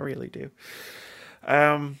sometimes. I really do.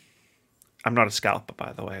 I'm not a scalper,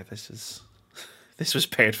 by the way. This was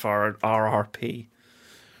paid for at RRP.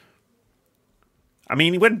 I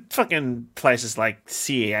mean, when fucking places like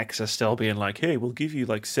CEX are still being like, hey, we'll give you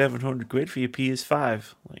like 700 quid for your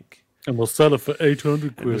PS5. Like, and we'll sell it for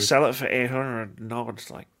 800 quid. We'll sell it for 800. No, it's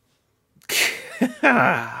like,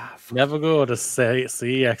 Never go to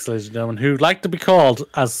CEX, ladies and gentlemen, who like to be called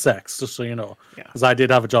as sex, just so you know. Because I did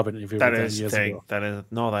have a job interview with them years ago. That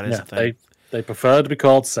is a thing. They prefer to be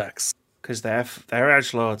called sex. Because they're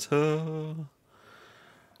edgelords. Oh.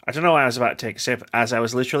 I don't know why I was about to take a sip. As I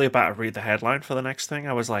was literally about to read the headline for the next thing,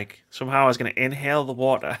 I was like, somehow I was going to inhale the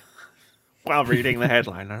water while reading the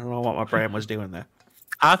headline. I don't know what my brain was doing there.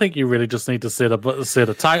 I think you really just need to say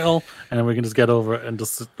the title, and then we can just get over it and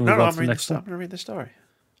just move on to the next one. I'm going to read the story.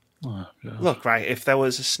 Oh, look, right, if there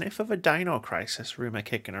was a sniff of a Dino Crisis rumor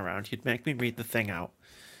kicking around, you'd make me read the thing out.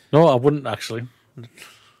 No, I wouldn't actually.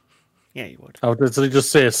 Yeah, you would. I would literally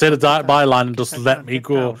just say the byline and just let me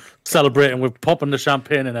go celebrating with popping the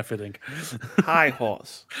champagne and everything. High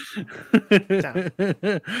horse.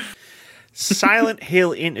 Silent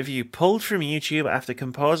Hill interview pulled from YouTube after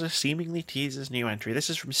composer seemingly teases new entry.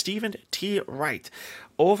 This is from Stephen T. Wright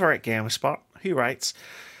over at GameSpot, who writes...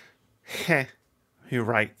 Who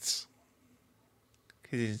writes?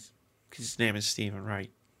 Because his name is Stephen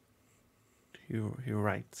Wright. Who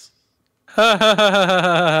writes?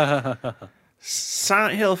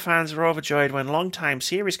 Silent Hill fans were overjoyed when longtime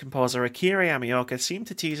series composer Akira Yamaoka seemed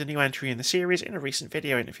to tease a new entry in the series in a recent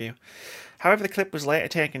video interview. However, the clip was later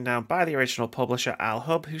taken down by the original publisher Al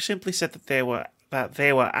Hub, who simply said that they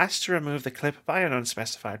were asked to remove the clip by an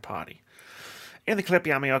unspecified party. In the clip,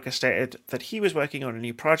 Yamaoka stated that he was working on a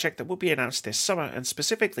new project that would be announced this summer and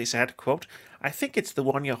specifically said, quote, "I think it's the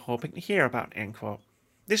one you're hoping to hear about," end quote.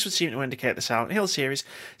 This would seem to indicate the Silent Hill series,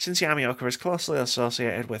 since Yamaoka is closely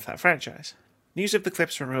associated with that franchise. News of the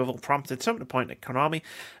clip's removal prompted some to point at Konami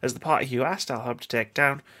as the party who asked Al Hub to take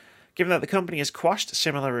down, given that the company has quashed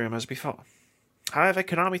similar rumours before. However,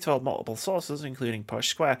 Konami told multiple sources, including Push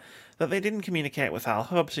Square, that they didn't communicate with Al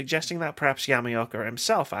Hub, suggesting that perhaps Yamaoka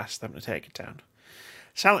himself asked them to take it down.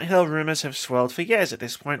 Silent Hill rumours have swirled for years at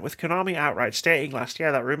this point, with Konami outright stating last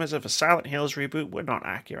year that rumours of a Silent Hills reboot were not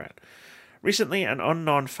accurate. Recently, an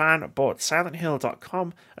unknown fan bought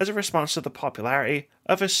SilentHill.com as a response to the popularity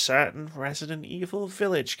of a certain Resident Evil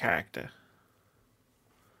Village character.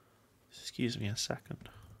 Excuse me a second.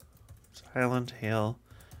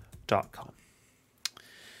 SilentHill.com.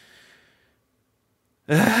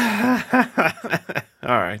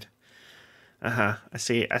 Alright. I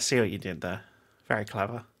see what you did there. Very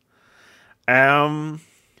clever.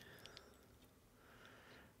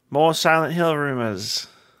 More Silent Hill rumors.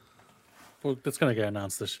 Well, it's going to get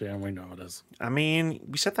announced this year, and we know it is. I mean,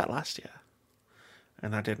 we said that last year,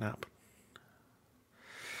 and that didn't happen.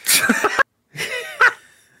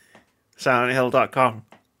 SilentHill.com.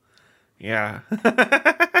 Yeah.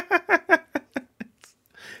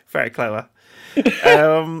 Very clever.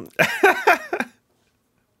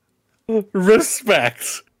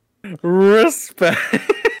 Respect.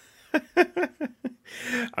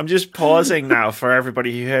 I'm just pausing now for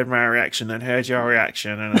everybody who heard my reaction and heard your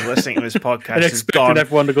reaction and is listening to this podcast and expecting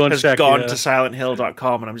everyone to go and check. Gone to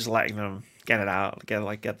SilentHill.com, and I'm just letting them get it out, get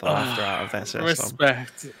the laughter out of their system.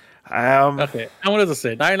 Respect. Okay, I wanted to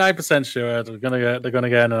say 99% sure they're gonna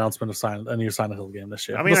get an announcement of a new Silent Hill game this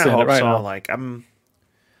year. I mean, I hope so. Now. Like, I'm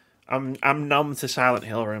numb to Silent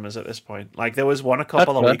Hill rumors at this point. Like, there was one a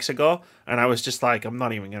couple of weeks ago, and I was just like, I'm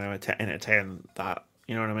not even going to entertain that.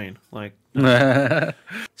 You know what I mean? Like,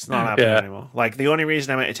 it's not happening anymore. Like, the only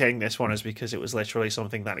reason I'm entertaining this one is because it was literally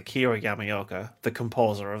something that Akira Yamaoka, the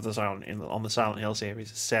composer of the on the Silent Hill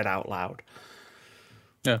series, said out loud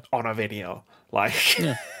on a video. Like,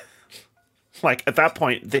 like at that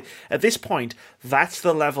point, at this point, that's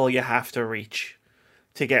the level you have to reach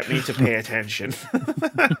to get me to pay attention.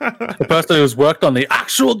 The person who's worked on the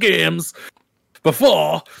actual games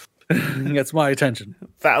before gets my attention.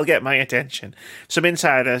 That'll get my attention. Some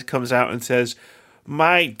insider comes out and says,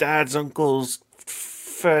 my dad's uncle's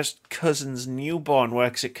first cousin's newborn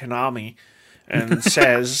works at Konami, and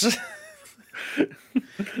says,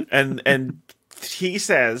 and he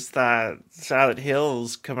says that Silent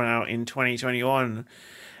Hill's coming out in 2021,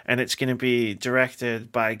 and it's going to be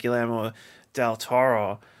directed by Guillermo del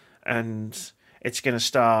Toro, and it's going to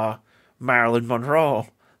star Marilyn Monroe.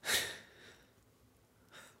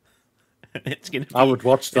 It's going to be, I would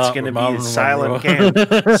watch that. It's going to be a silent game,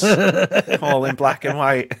 all in black and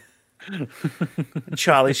white.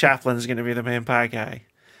 Charlie Chaplin's going to be the main bad guy.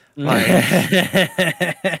 Like,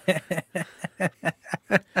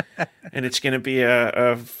 and it's going to be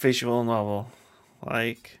a visual novel.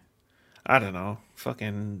 Like, I don't know.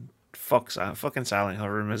 Fucking Silent Hill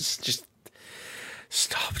rumors. Just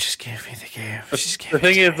stop. Just give me the game. The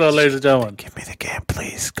thing is, though, ladies and gentlemen, give me the game,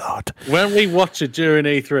 please, God. When we watch it during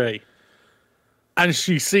E3 and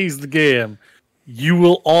she sees the game, you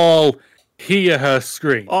will all hear her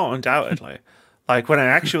scream. Oh, undoubtedly. Like, when I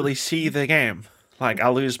actually see the game, like,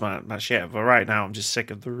 I'll lose my shit. But right now, I'm just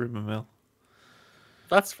sick of the rumor mill.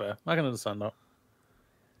 That's fair. I can understand that.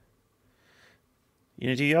 You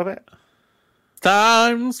gonna do your bit?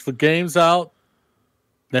 Times for games out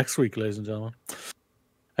next week, ladies and gentlemen.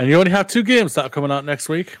 And you only have 2 games that are coming out next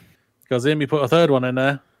week, because Amy put a third one in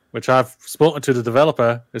there, which I've spoken to the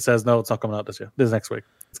developer. It says, no, it's not coming out this year. This is next week.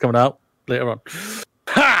 It's coming out later on.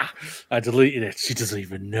 Ha! I deleted it. She doesn't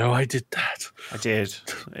even know I did that. I did.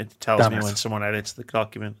 It tells me when someone edits the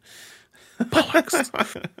document. Bollocks.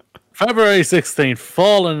 February 16th,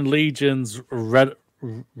 Fallen Legions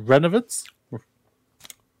Revenants?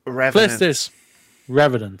 PlayStation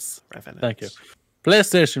Revenants. Thank you.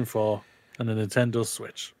 PlayStation 4 and the Nintendo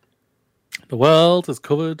Switch. The world is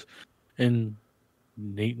covered in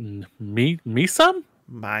Misam?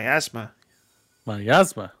 Miasma.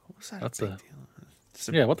 What's that? That's a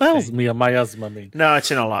yeah, what the hell does miasma mean? No, it's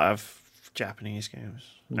in a lot of Japanese games.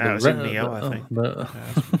 No, it's in Neo, I think.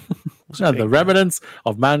 The remnants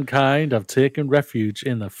of mankind have taken refuge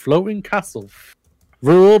in a floating castle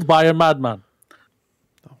ruled by a madman.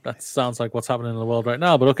 That sounds like what's happening in the world right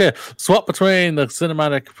now, but okay. Swap between the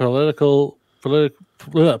cinematic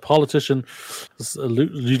politician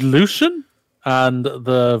Lucian and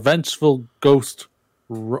the vengeful ghost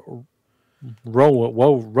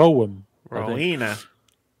Rowena.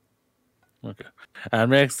 Okay. And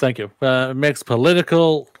makes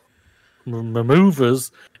political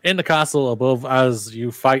maneuvers in the castle above as you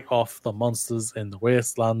fight off the monsters in the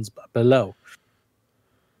wastelands below.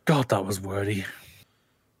 God, that was wordy.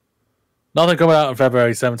 Nothing coming out on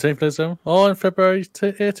February 17th, please, or on February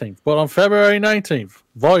 18th. But on February 19th,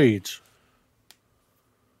 Voyage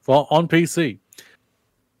on PC.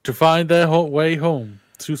 To find their way home.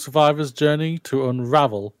 2 survivors' journey to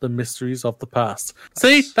unravel the mysteries of the past.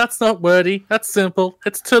 See, that's not wordy. That's simple.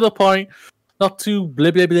 It's to the point. Not too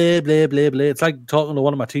blah, blah, blah, blah, blah, blah. It's like talking to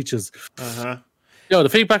one of my teachers. Yo, the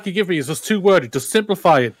feedback you give me is just too wordy. Just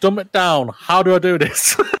simplify it. Dumb it down. How do I do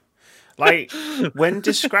this? Like, when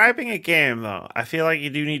describing a game, though, I feel like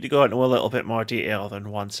you do need to go into a little bit more detail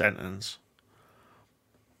than one sentence.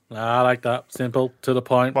 I like that. Simple, to the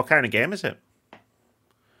point. What kind of game is it?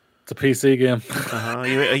 It's a PC game.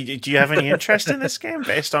 Do you have any interest in this game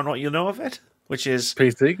based on what you know of it? Which is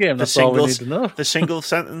PC game. That's all we need to know. The single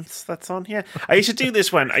sentence that's on here. I used to do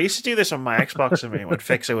this on my Xbox when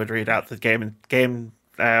Fixer would read out the game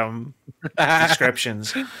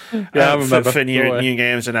descriptions. I remember for new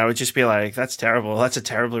games, and I would just be like, "That's terrible. That's a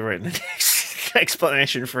terribly written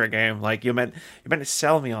explanation for a game. Like you meant to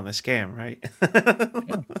sell me on this game, right?"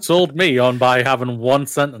 Sold me on by having one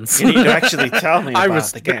sentence. You need to actually tell me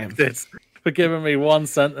about the game. It for giving me one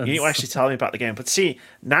sentence. You need to actually tell me about the game. But see,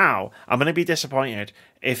 now I'm going to be disappointed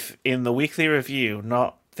if in the weekly review,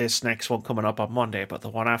 not this next one coming up on Monday, but the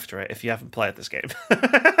one after it, if you haven't played this game.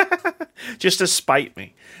 Just to spite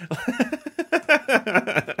me.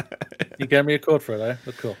 You gave me a code for it, eh?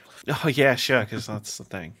 That's cool. Oh, yeah, sure, because that's the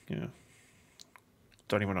thing. Yeah.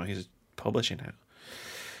 Don't even know who's publishing it.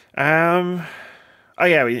 Oh,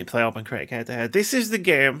 yeah, we didn't play OpenCritic Head-To-Head. This is the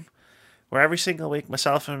game where every single week,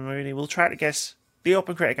 myself and Mooney will try to guess the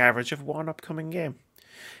OpenCritic average of one upcoming game.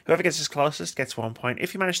 Whoever gets as closest gets 1 point.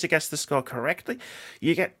 If you manage to guess the score correctly,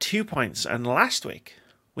 you get 2 points. And last week,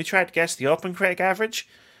 we tried to guess the OpenCritic average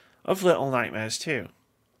of Little Nightmares 2.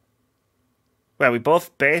 Where we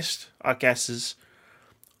both based our guesses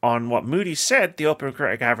on what Moody said the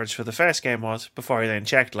OpenCritic average for the first game was, before he then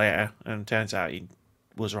checked later, and turns out he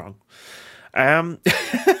was wrong.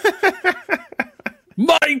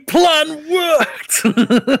 My plan worked!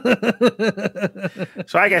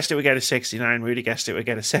 So I guessed it would get a 69, Moody guessed it would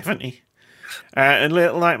get a 70. And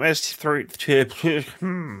Little Nightmares 2 at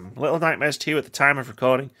the time of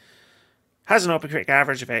recording has an OpenCritic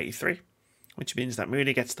average of 83, which means that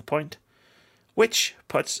Moody gets the point, which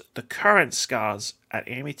puts the current scores at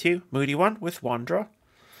Amy 2, Moody 1, with 1 draw.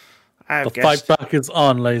 The fight back is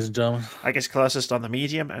on, ladies and gentlemen. I guess closest on the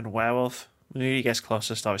medium and Werewolf. Moody gets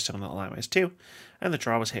closest, obviously, on Little Nightmares 2, and the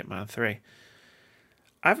draw was Hitman 3.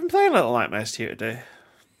 I've been playing Little Nightmares 2 today.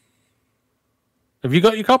 Have you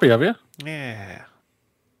got your copy, have you? Yeah.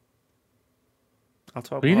 I'll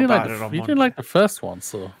talk more about it on Monday. You didn't like the first one,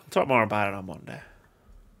 so... I'll talk more about it on Monday.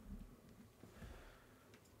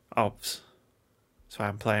 Obs. That's why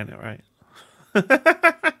I'm playing it, right?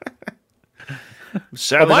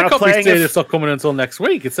 My copy says it's not coming until next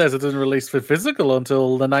week. It says it doesn't release for physical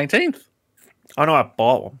until the 19th. Oh, no, I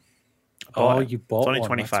bought one. You bought one. It's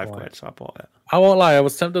only 25 quid, so I bought it. I won't lie, I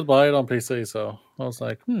was tempted to buy it on PC, so I was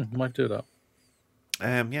like, I might do that.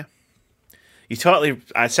 Yeah.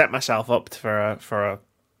 I set myself up for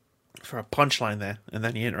for a punchline there, and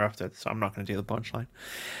then you interrupted, so I'm not going to do the punchline.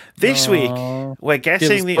 This week, we're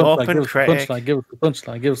guessing the OpenCritic Give us the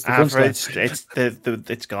punchline. Give us the punchline.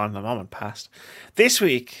 It's gone. The moment passed. This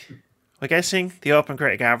week, we're guessing the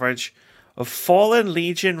OpenCritic average of Fallen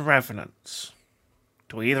Legion Revenants.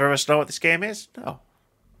 Do either of us know what this game is? No.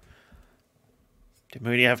 Did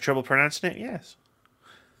Moody have trouble pronouncing it? Yes.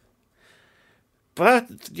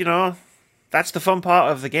 But, you know, that's the fun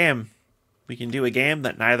part of the game. We can do a game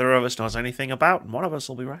that neither of us knows anything about, and one of us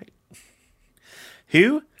will be right.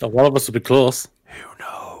 Who? Oh, one of us will be close. Who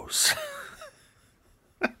knows?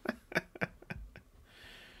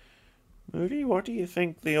 Moody, what do you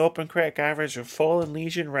think the OpenCritic average of Fallen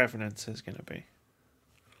Legion Revenants is going to be?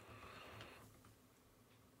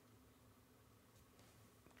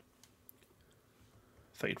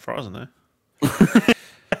 I thought you'd frozen there. I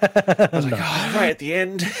was like, oh, right at the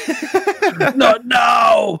end.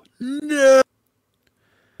 No!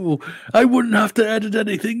 I wouldn't have to edit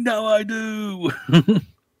anything. Now I do.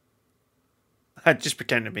 I'd just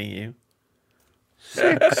pretend to be you.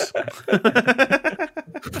 6.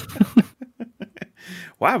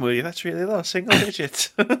 Wow, Moody, that's really low. Single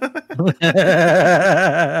digits.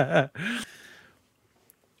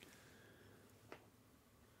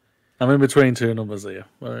 I'm in between two numbers here.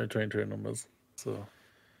 I'm in between two numbers. So,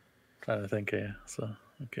 trying to think here. So,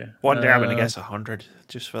 okay. One day I'm going to guess 100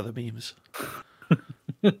 just for the memes.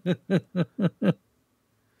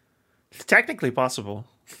 It's technically possible.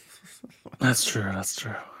 That's true. That's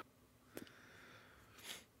true.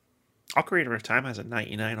 Ocarina of Time has a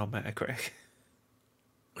 99 on Metacritic.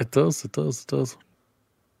 It does. It does. It does.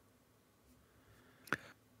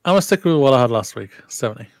 I'm going to stick with what I had last week.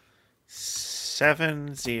 70.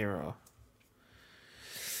 7-0.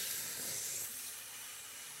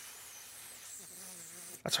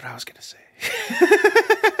 That's what I was going to say.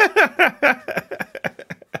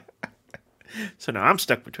 So now I'm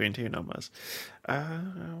stuck between two numbers.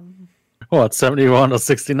 What, 71 or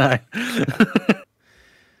 69?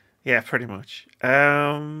 Yeah, pretty much.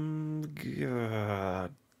 God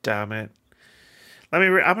damn it. I'm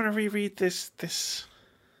going to reread this.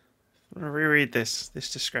 I'm going to reread this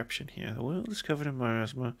description here. The world is covered in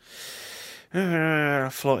miasma. A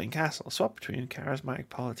floating castle. Swap between a charismatic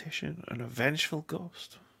politician and a vengeful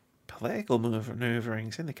ghost. Political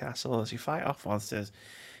maneuverings in the castle as you fight off monsters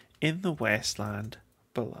in the wasteland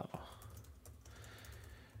below.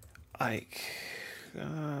 Like...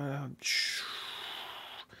 I'm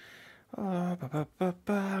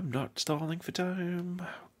not stalling for time.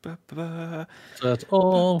 That's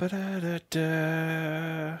all.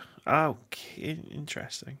 Okay,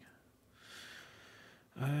 interesting.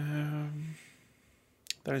 That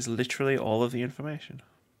is literally all of the information.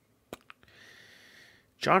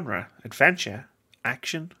 Genre: adventure,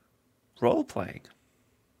 action, role-playing.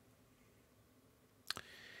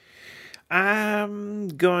 I'm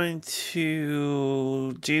going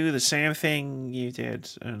to do the same thing you did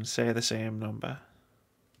and say the same number.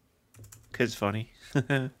 Because funny.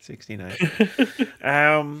 69.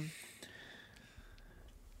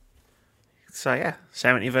 So yeah,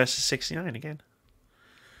 70 versus 69 again.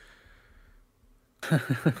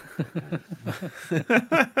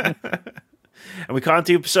 And we can't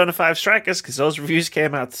do Persona 5 Strikers because those reviews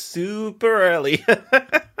came out super early.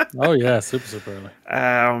 Oh yeah, super early.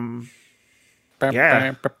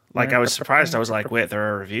 Yeah, like I was surprised. I was like, wait,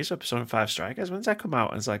 there are reviews of Persona 5 Strikers? When's that come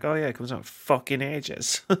out? And it's like, oh yeah, it comes out in fucking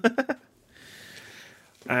ages.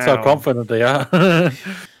 So confident they are.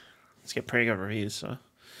 Let's get pretty good reviews. So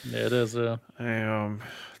yeah, it is. Yeah. I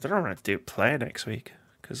don't know what to play next week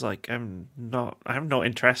because like I have no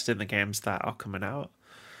interest in the games that are coming out.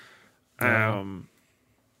 So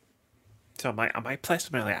I might play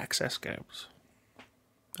some early access games.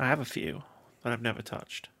 I have a few that I've never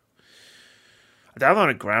touched. I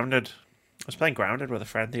downloaded Grounded. I was playing Grounded with a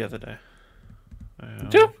friend the other day.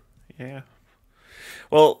 Yeah.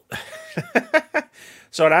 Well,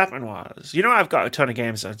 so what happened was, I've got a ton of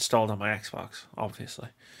games installed on my Xbox, obviously.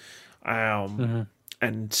 And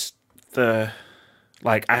I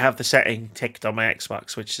have the setting ticked on my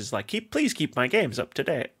Xbox, which is like, please keep my games up to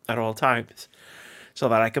date at all times, so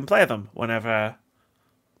that I can play them whenever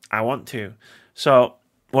I want to. So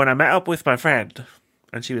when I met up with my friend,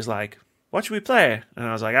 and she was like, what should we play? And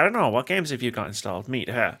I was like, I don't know. What games have you got installed? Meet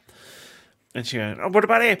her. And she went, oh, what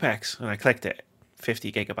about Apex? And I clicked it.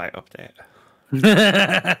 50 gigabyte update.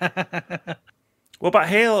 What about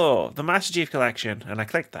Halo, the Master Chief Collection? And I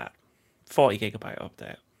clicked that. 40 gigabyte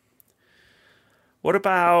update. What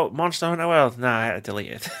about Monster Hunter World? Nah, I had to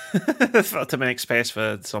delete it. To make space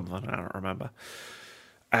for something. I don't remember.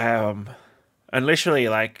 And literally,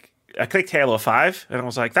 like, I clicked Halo 5, and I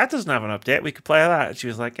was like, that doesn't have an update. We could play that. And she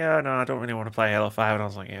was like, yeah, no, I don't really want to play Halo 5. And I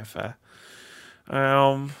was like, yeah, fair.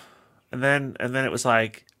 And then it was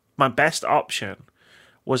like, my best option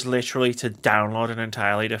was literally to download an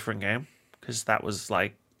entirely different game, because that was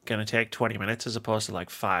like going to take 20 minutes as opposed to like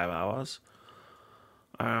 5 hours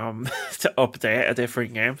to update a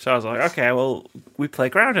different game. So I was like, okay, well, we play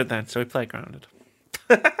Grounded then. So we play Grounded.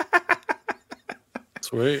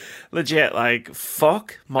 Sweet. Legit, like,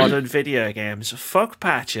 fuck modern video games, fuck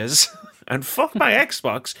patches, and fuck my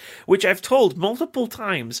Xbox, which I've told multiple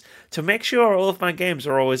times to make sure all of my games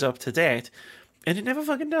are always up to date, and it never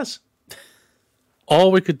fucking does.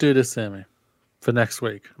 Or we could do this, Sammy, for next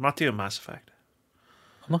week. I'm not doing Mass Effect.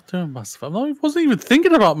 I'm not doing Mass Effect. I wasn't even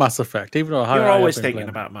thinking about Mass Effect, even though you're always thinking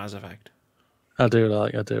about Mass Effect. I do.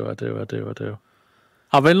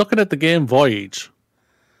 I've been looking at the game Voyage.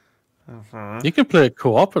 You can play it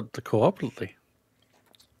cooperatively.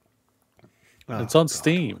 It's on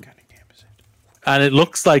Steam. What kind of game is it? And it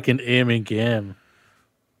looks like an aiming game.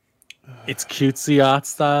 It's cutesy art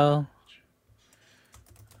style.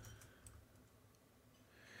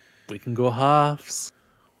 We can go halves.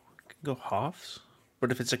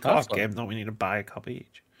 But if it's a co-op game, don't we need to buy a copy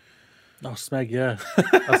each? Oh, Smeg, yeah.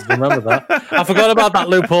 I remember that. I forgot about that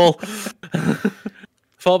loophole.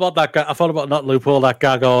 I thought about not loophole, that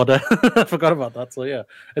gag order. I forgot about that. So yeah,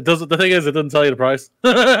 it doesn't. The thing is, it doesn't tell you the price.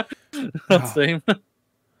 On Steam,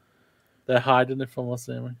 they're hiding it from us,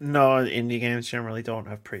 Amy. No, indie games generally don't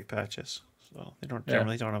have pre-purchase, so they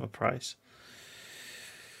generally don't have a price.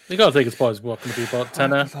 You gotta think it's probably going to be about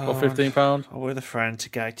 £10 or £15. Or with a friend to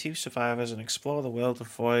guide 2 survivors and explore the world of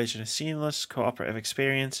Voyage in a seamless cooperative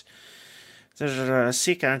experience.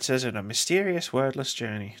 Seek answers in a mysterious, wordless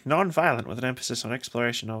journey. Non-violent, with an emphasis on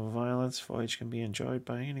exploration over violence. Voyage can be enjoyed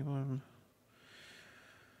by anyone.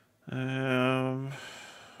 You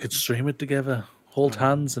could stream it together. Hold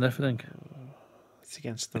hands and everything. It's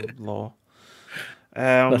against the law.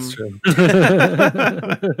 That's true.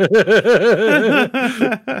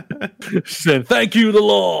 She said, thank you, the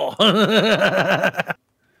law.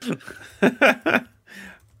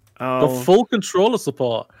 The full controller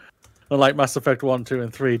support. Unlike Mass Effect 1, 2,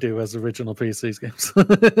 and 3 do as original PC games.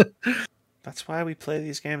 That's why we play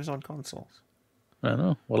these games on consoles. I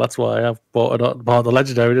know. Well, that's why I've bought the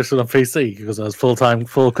Legendary Edition on PC, because it has full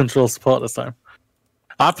control support this time.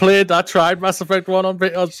 I tried Mass Effect 1 on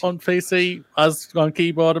PC as on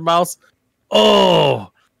keyboard and mouse.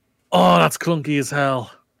 Oh, that's clunky as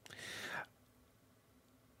hell.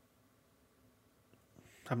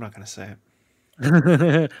 I'm not going to say it.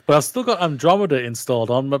 But I've still got Andromeda installed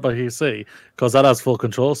on my PC because that has full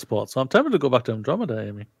control support. So I'm tempted to go back to Andromeda,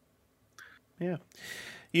 Amy. Yeah.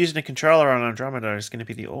 Using a controller on Andromeda is going to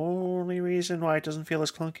be the only reason why it doesn't feel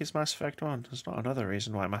as clunky as Mass Effect 1. There's not another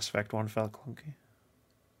reason why Mass Effect 1 felt clunky.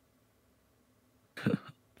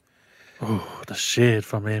 Oh, the shade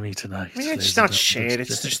from Amy tonight. I mean, it's not shade,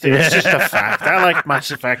 it's just a fact. I like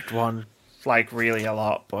Mass Effect 1 like really a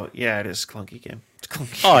lot, but yeah, it is a clunky game.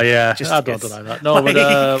 Oh yeah, I don't deny that. No, like,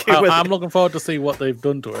 but I'm looking forward to see what they've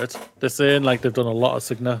done to it. They're saying like they've done a lot of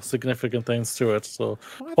significant things to it. So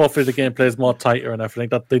hopefully the gameplay is more tighter and everything.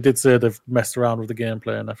 That they did say they've messed around with the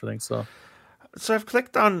gameplay and everything. So I've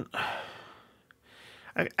clicked on.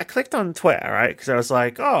 I clicked on Twitter, right? Because I was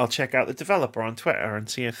like, oh, I'll check out the developer on Twitter and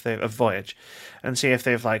see if they've Voyage, and see if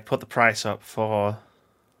they've like put the price up for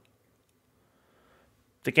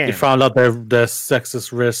the game. You found out they're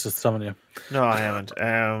sexist, racist, haven't you? No, I haven't.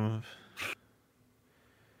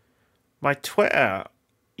 My Twitter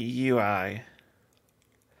UI,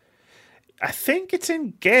 I think it's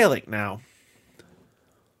in Gaelic now.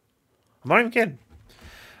 I'm not even kidding.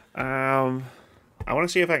 I want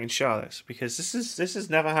to see if I can show this, because this has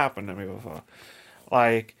never happened to me before.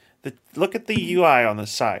 Like, look at the UI on the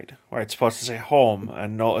side where it's supposed to say home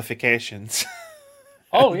and notifications.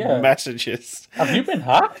 Oh yeah, messages. Have you been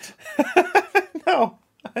hacked? No,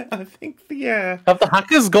 I think the have the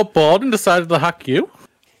hackers got bored and decided to hack you?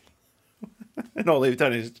 And all they've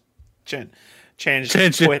done is change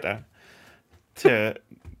Twitter to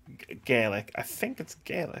Gaelic. I think it's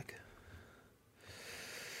Gaelic.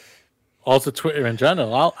 Also, Twitter in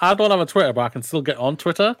general. I don't have a Twitter, but I can still get on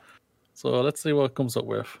Twitter. So let's see what it comes up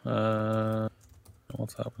with.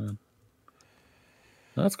 What's happening?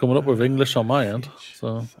 That's coming up with English on my end.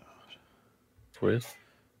 So that's weird.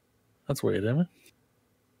 That's weird, isn't it?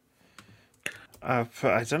 I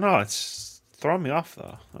don't know. It's throwing me off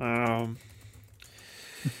though. I'm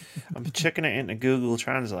checking it into Google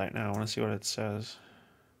Translate now. I want to see what it says.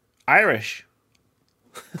 Irish.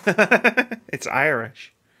 It's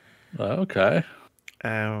Irish. Okay.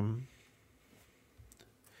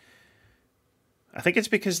 I think it's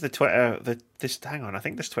because the Twitter hang on, I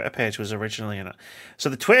think this Twitter page was originally in it. So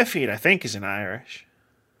the Twitter feed I think is in Irish.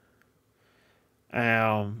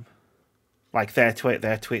 Like their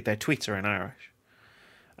tweets are in Irish.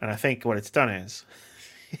 And I think what it's done is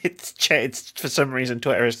it's for some reason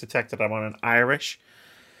Twitter has detected I'm on an Irish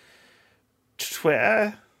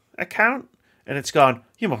Twitter account, and it's gone,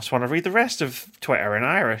 you must want to read the rest of Twitter in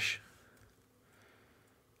Irish.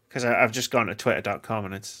 Because I've just gone to twitter.com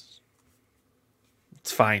and it's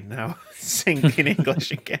fine now. Sync in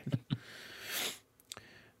English again.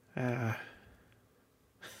 That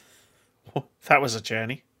was a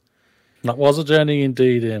journey. That was a journey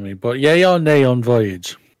indeed, Amy. But yay or nay on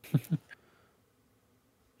Voyage?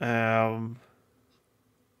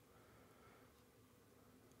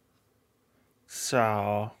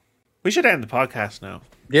 So we should end the podcast now.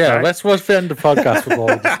 Yeah, right? let's end the podcast before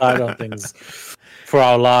we decide on things for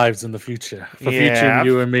our lives in the future. For future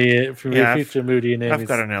you and me, for future Moody and Amy's I've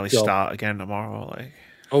got an early start again tomorrow. Like,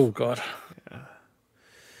 oh God. Yeah.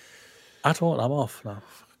 I'm off now.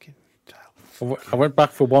 I went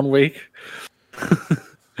back for 1 week.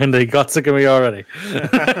 And they got sick of me already.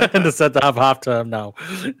 And they said to have half term now.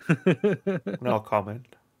 No comment.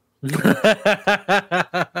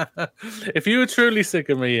 If you were truly sick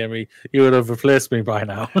of me, Emmy, you would have replaced me by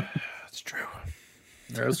now. That's true.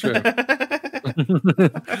 That's true. But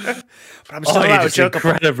I'm still allowed to joke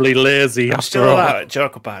incredibly lazy. I'm still allowed to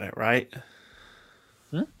joke about it, right?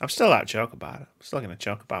 I'm still allowed to joke about it. I'm still going to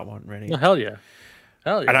joke about one, really. Well, hell yeah.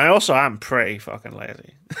 Hell yeah. And I also am pretty fucking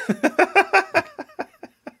lazy.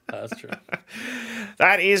 That's true.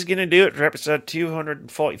 That is going to do it for episode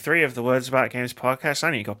 243 of the Words About Games podcast.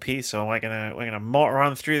 I need to go pee, so we're gonna motor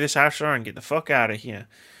on through this outro and get the fuck out of here.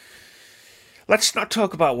 Let's not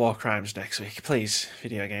talk about war crimes next week, please.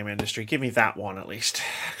 Video game industry, give me that one at least.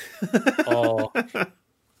 Oh,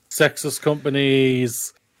 sexist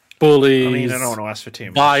companies, bullies. I mean, I don't want to ask for too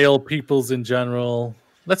much. Vile peoples in general.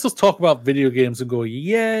 Let's just talk about video games and go,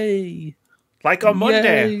 yay! Like on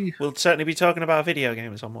Monday. We'll certainly be talking about video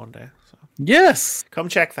games on Monday. So. Yes! Come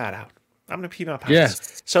check that out. I'm going to pee my pants.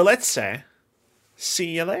 Yes. So let's say,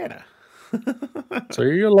 see you later. See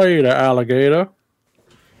you later, alligator.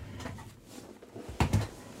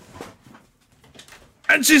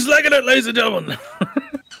 And she's liking it, ladies and gentlemen.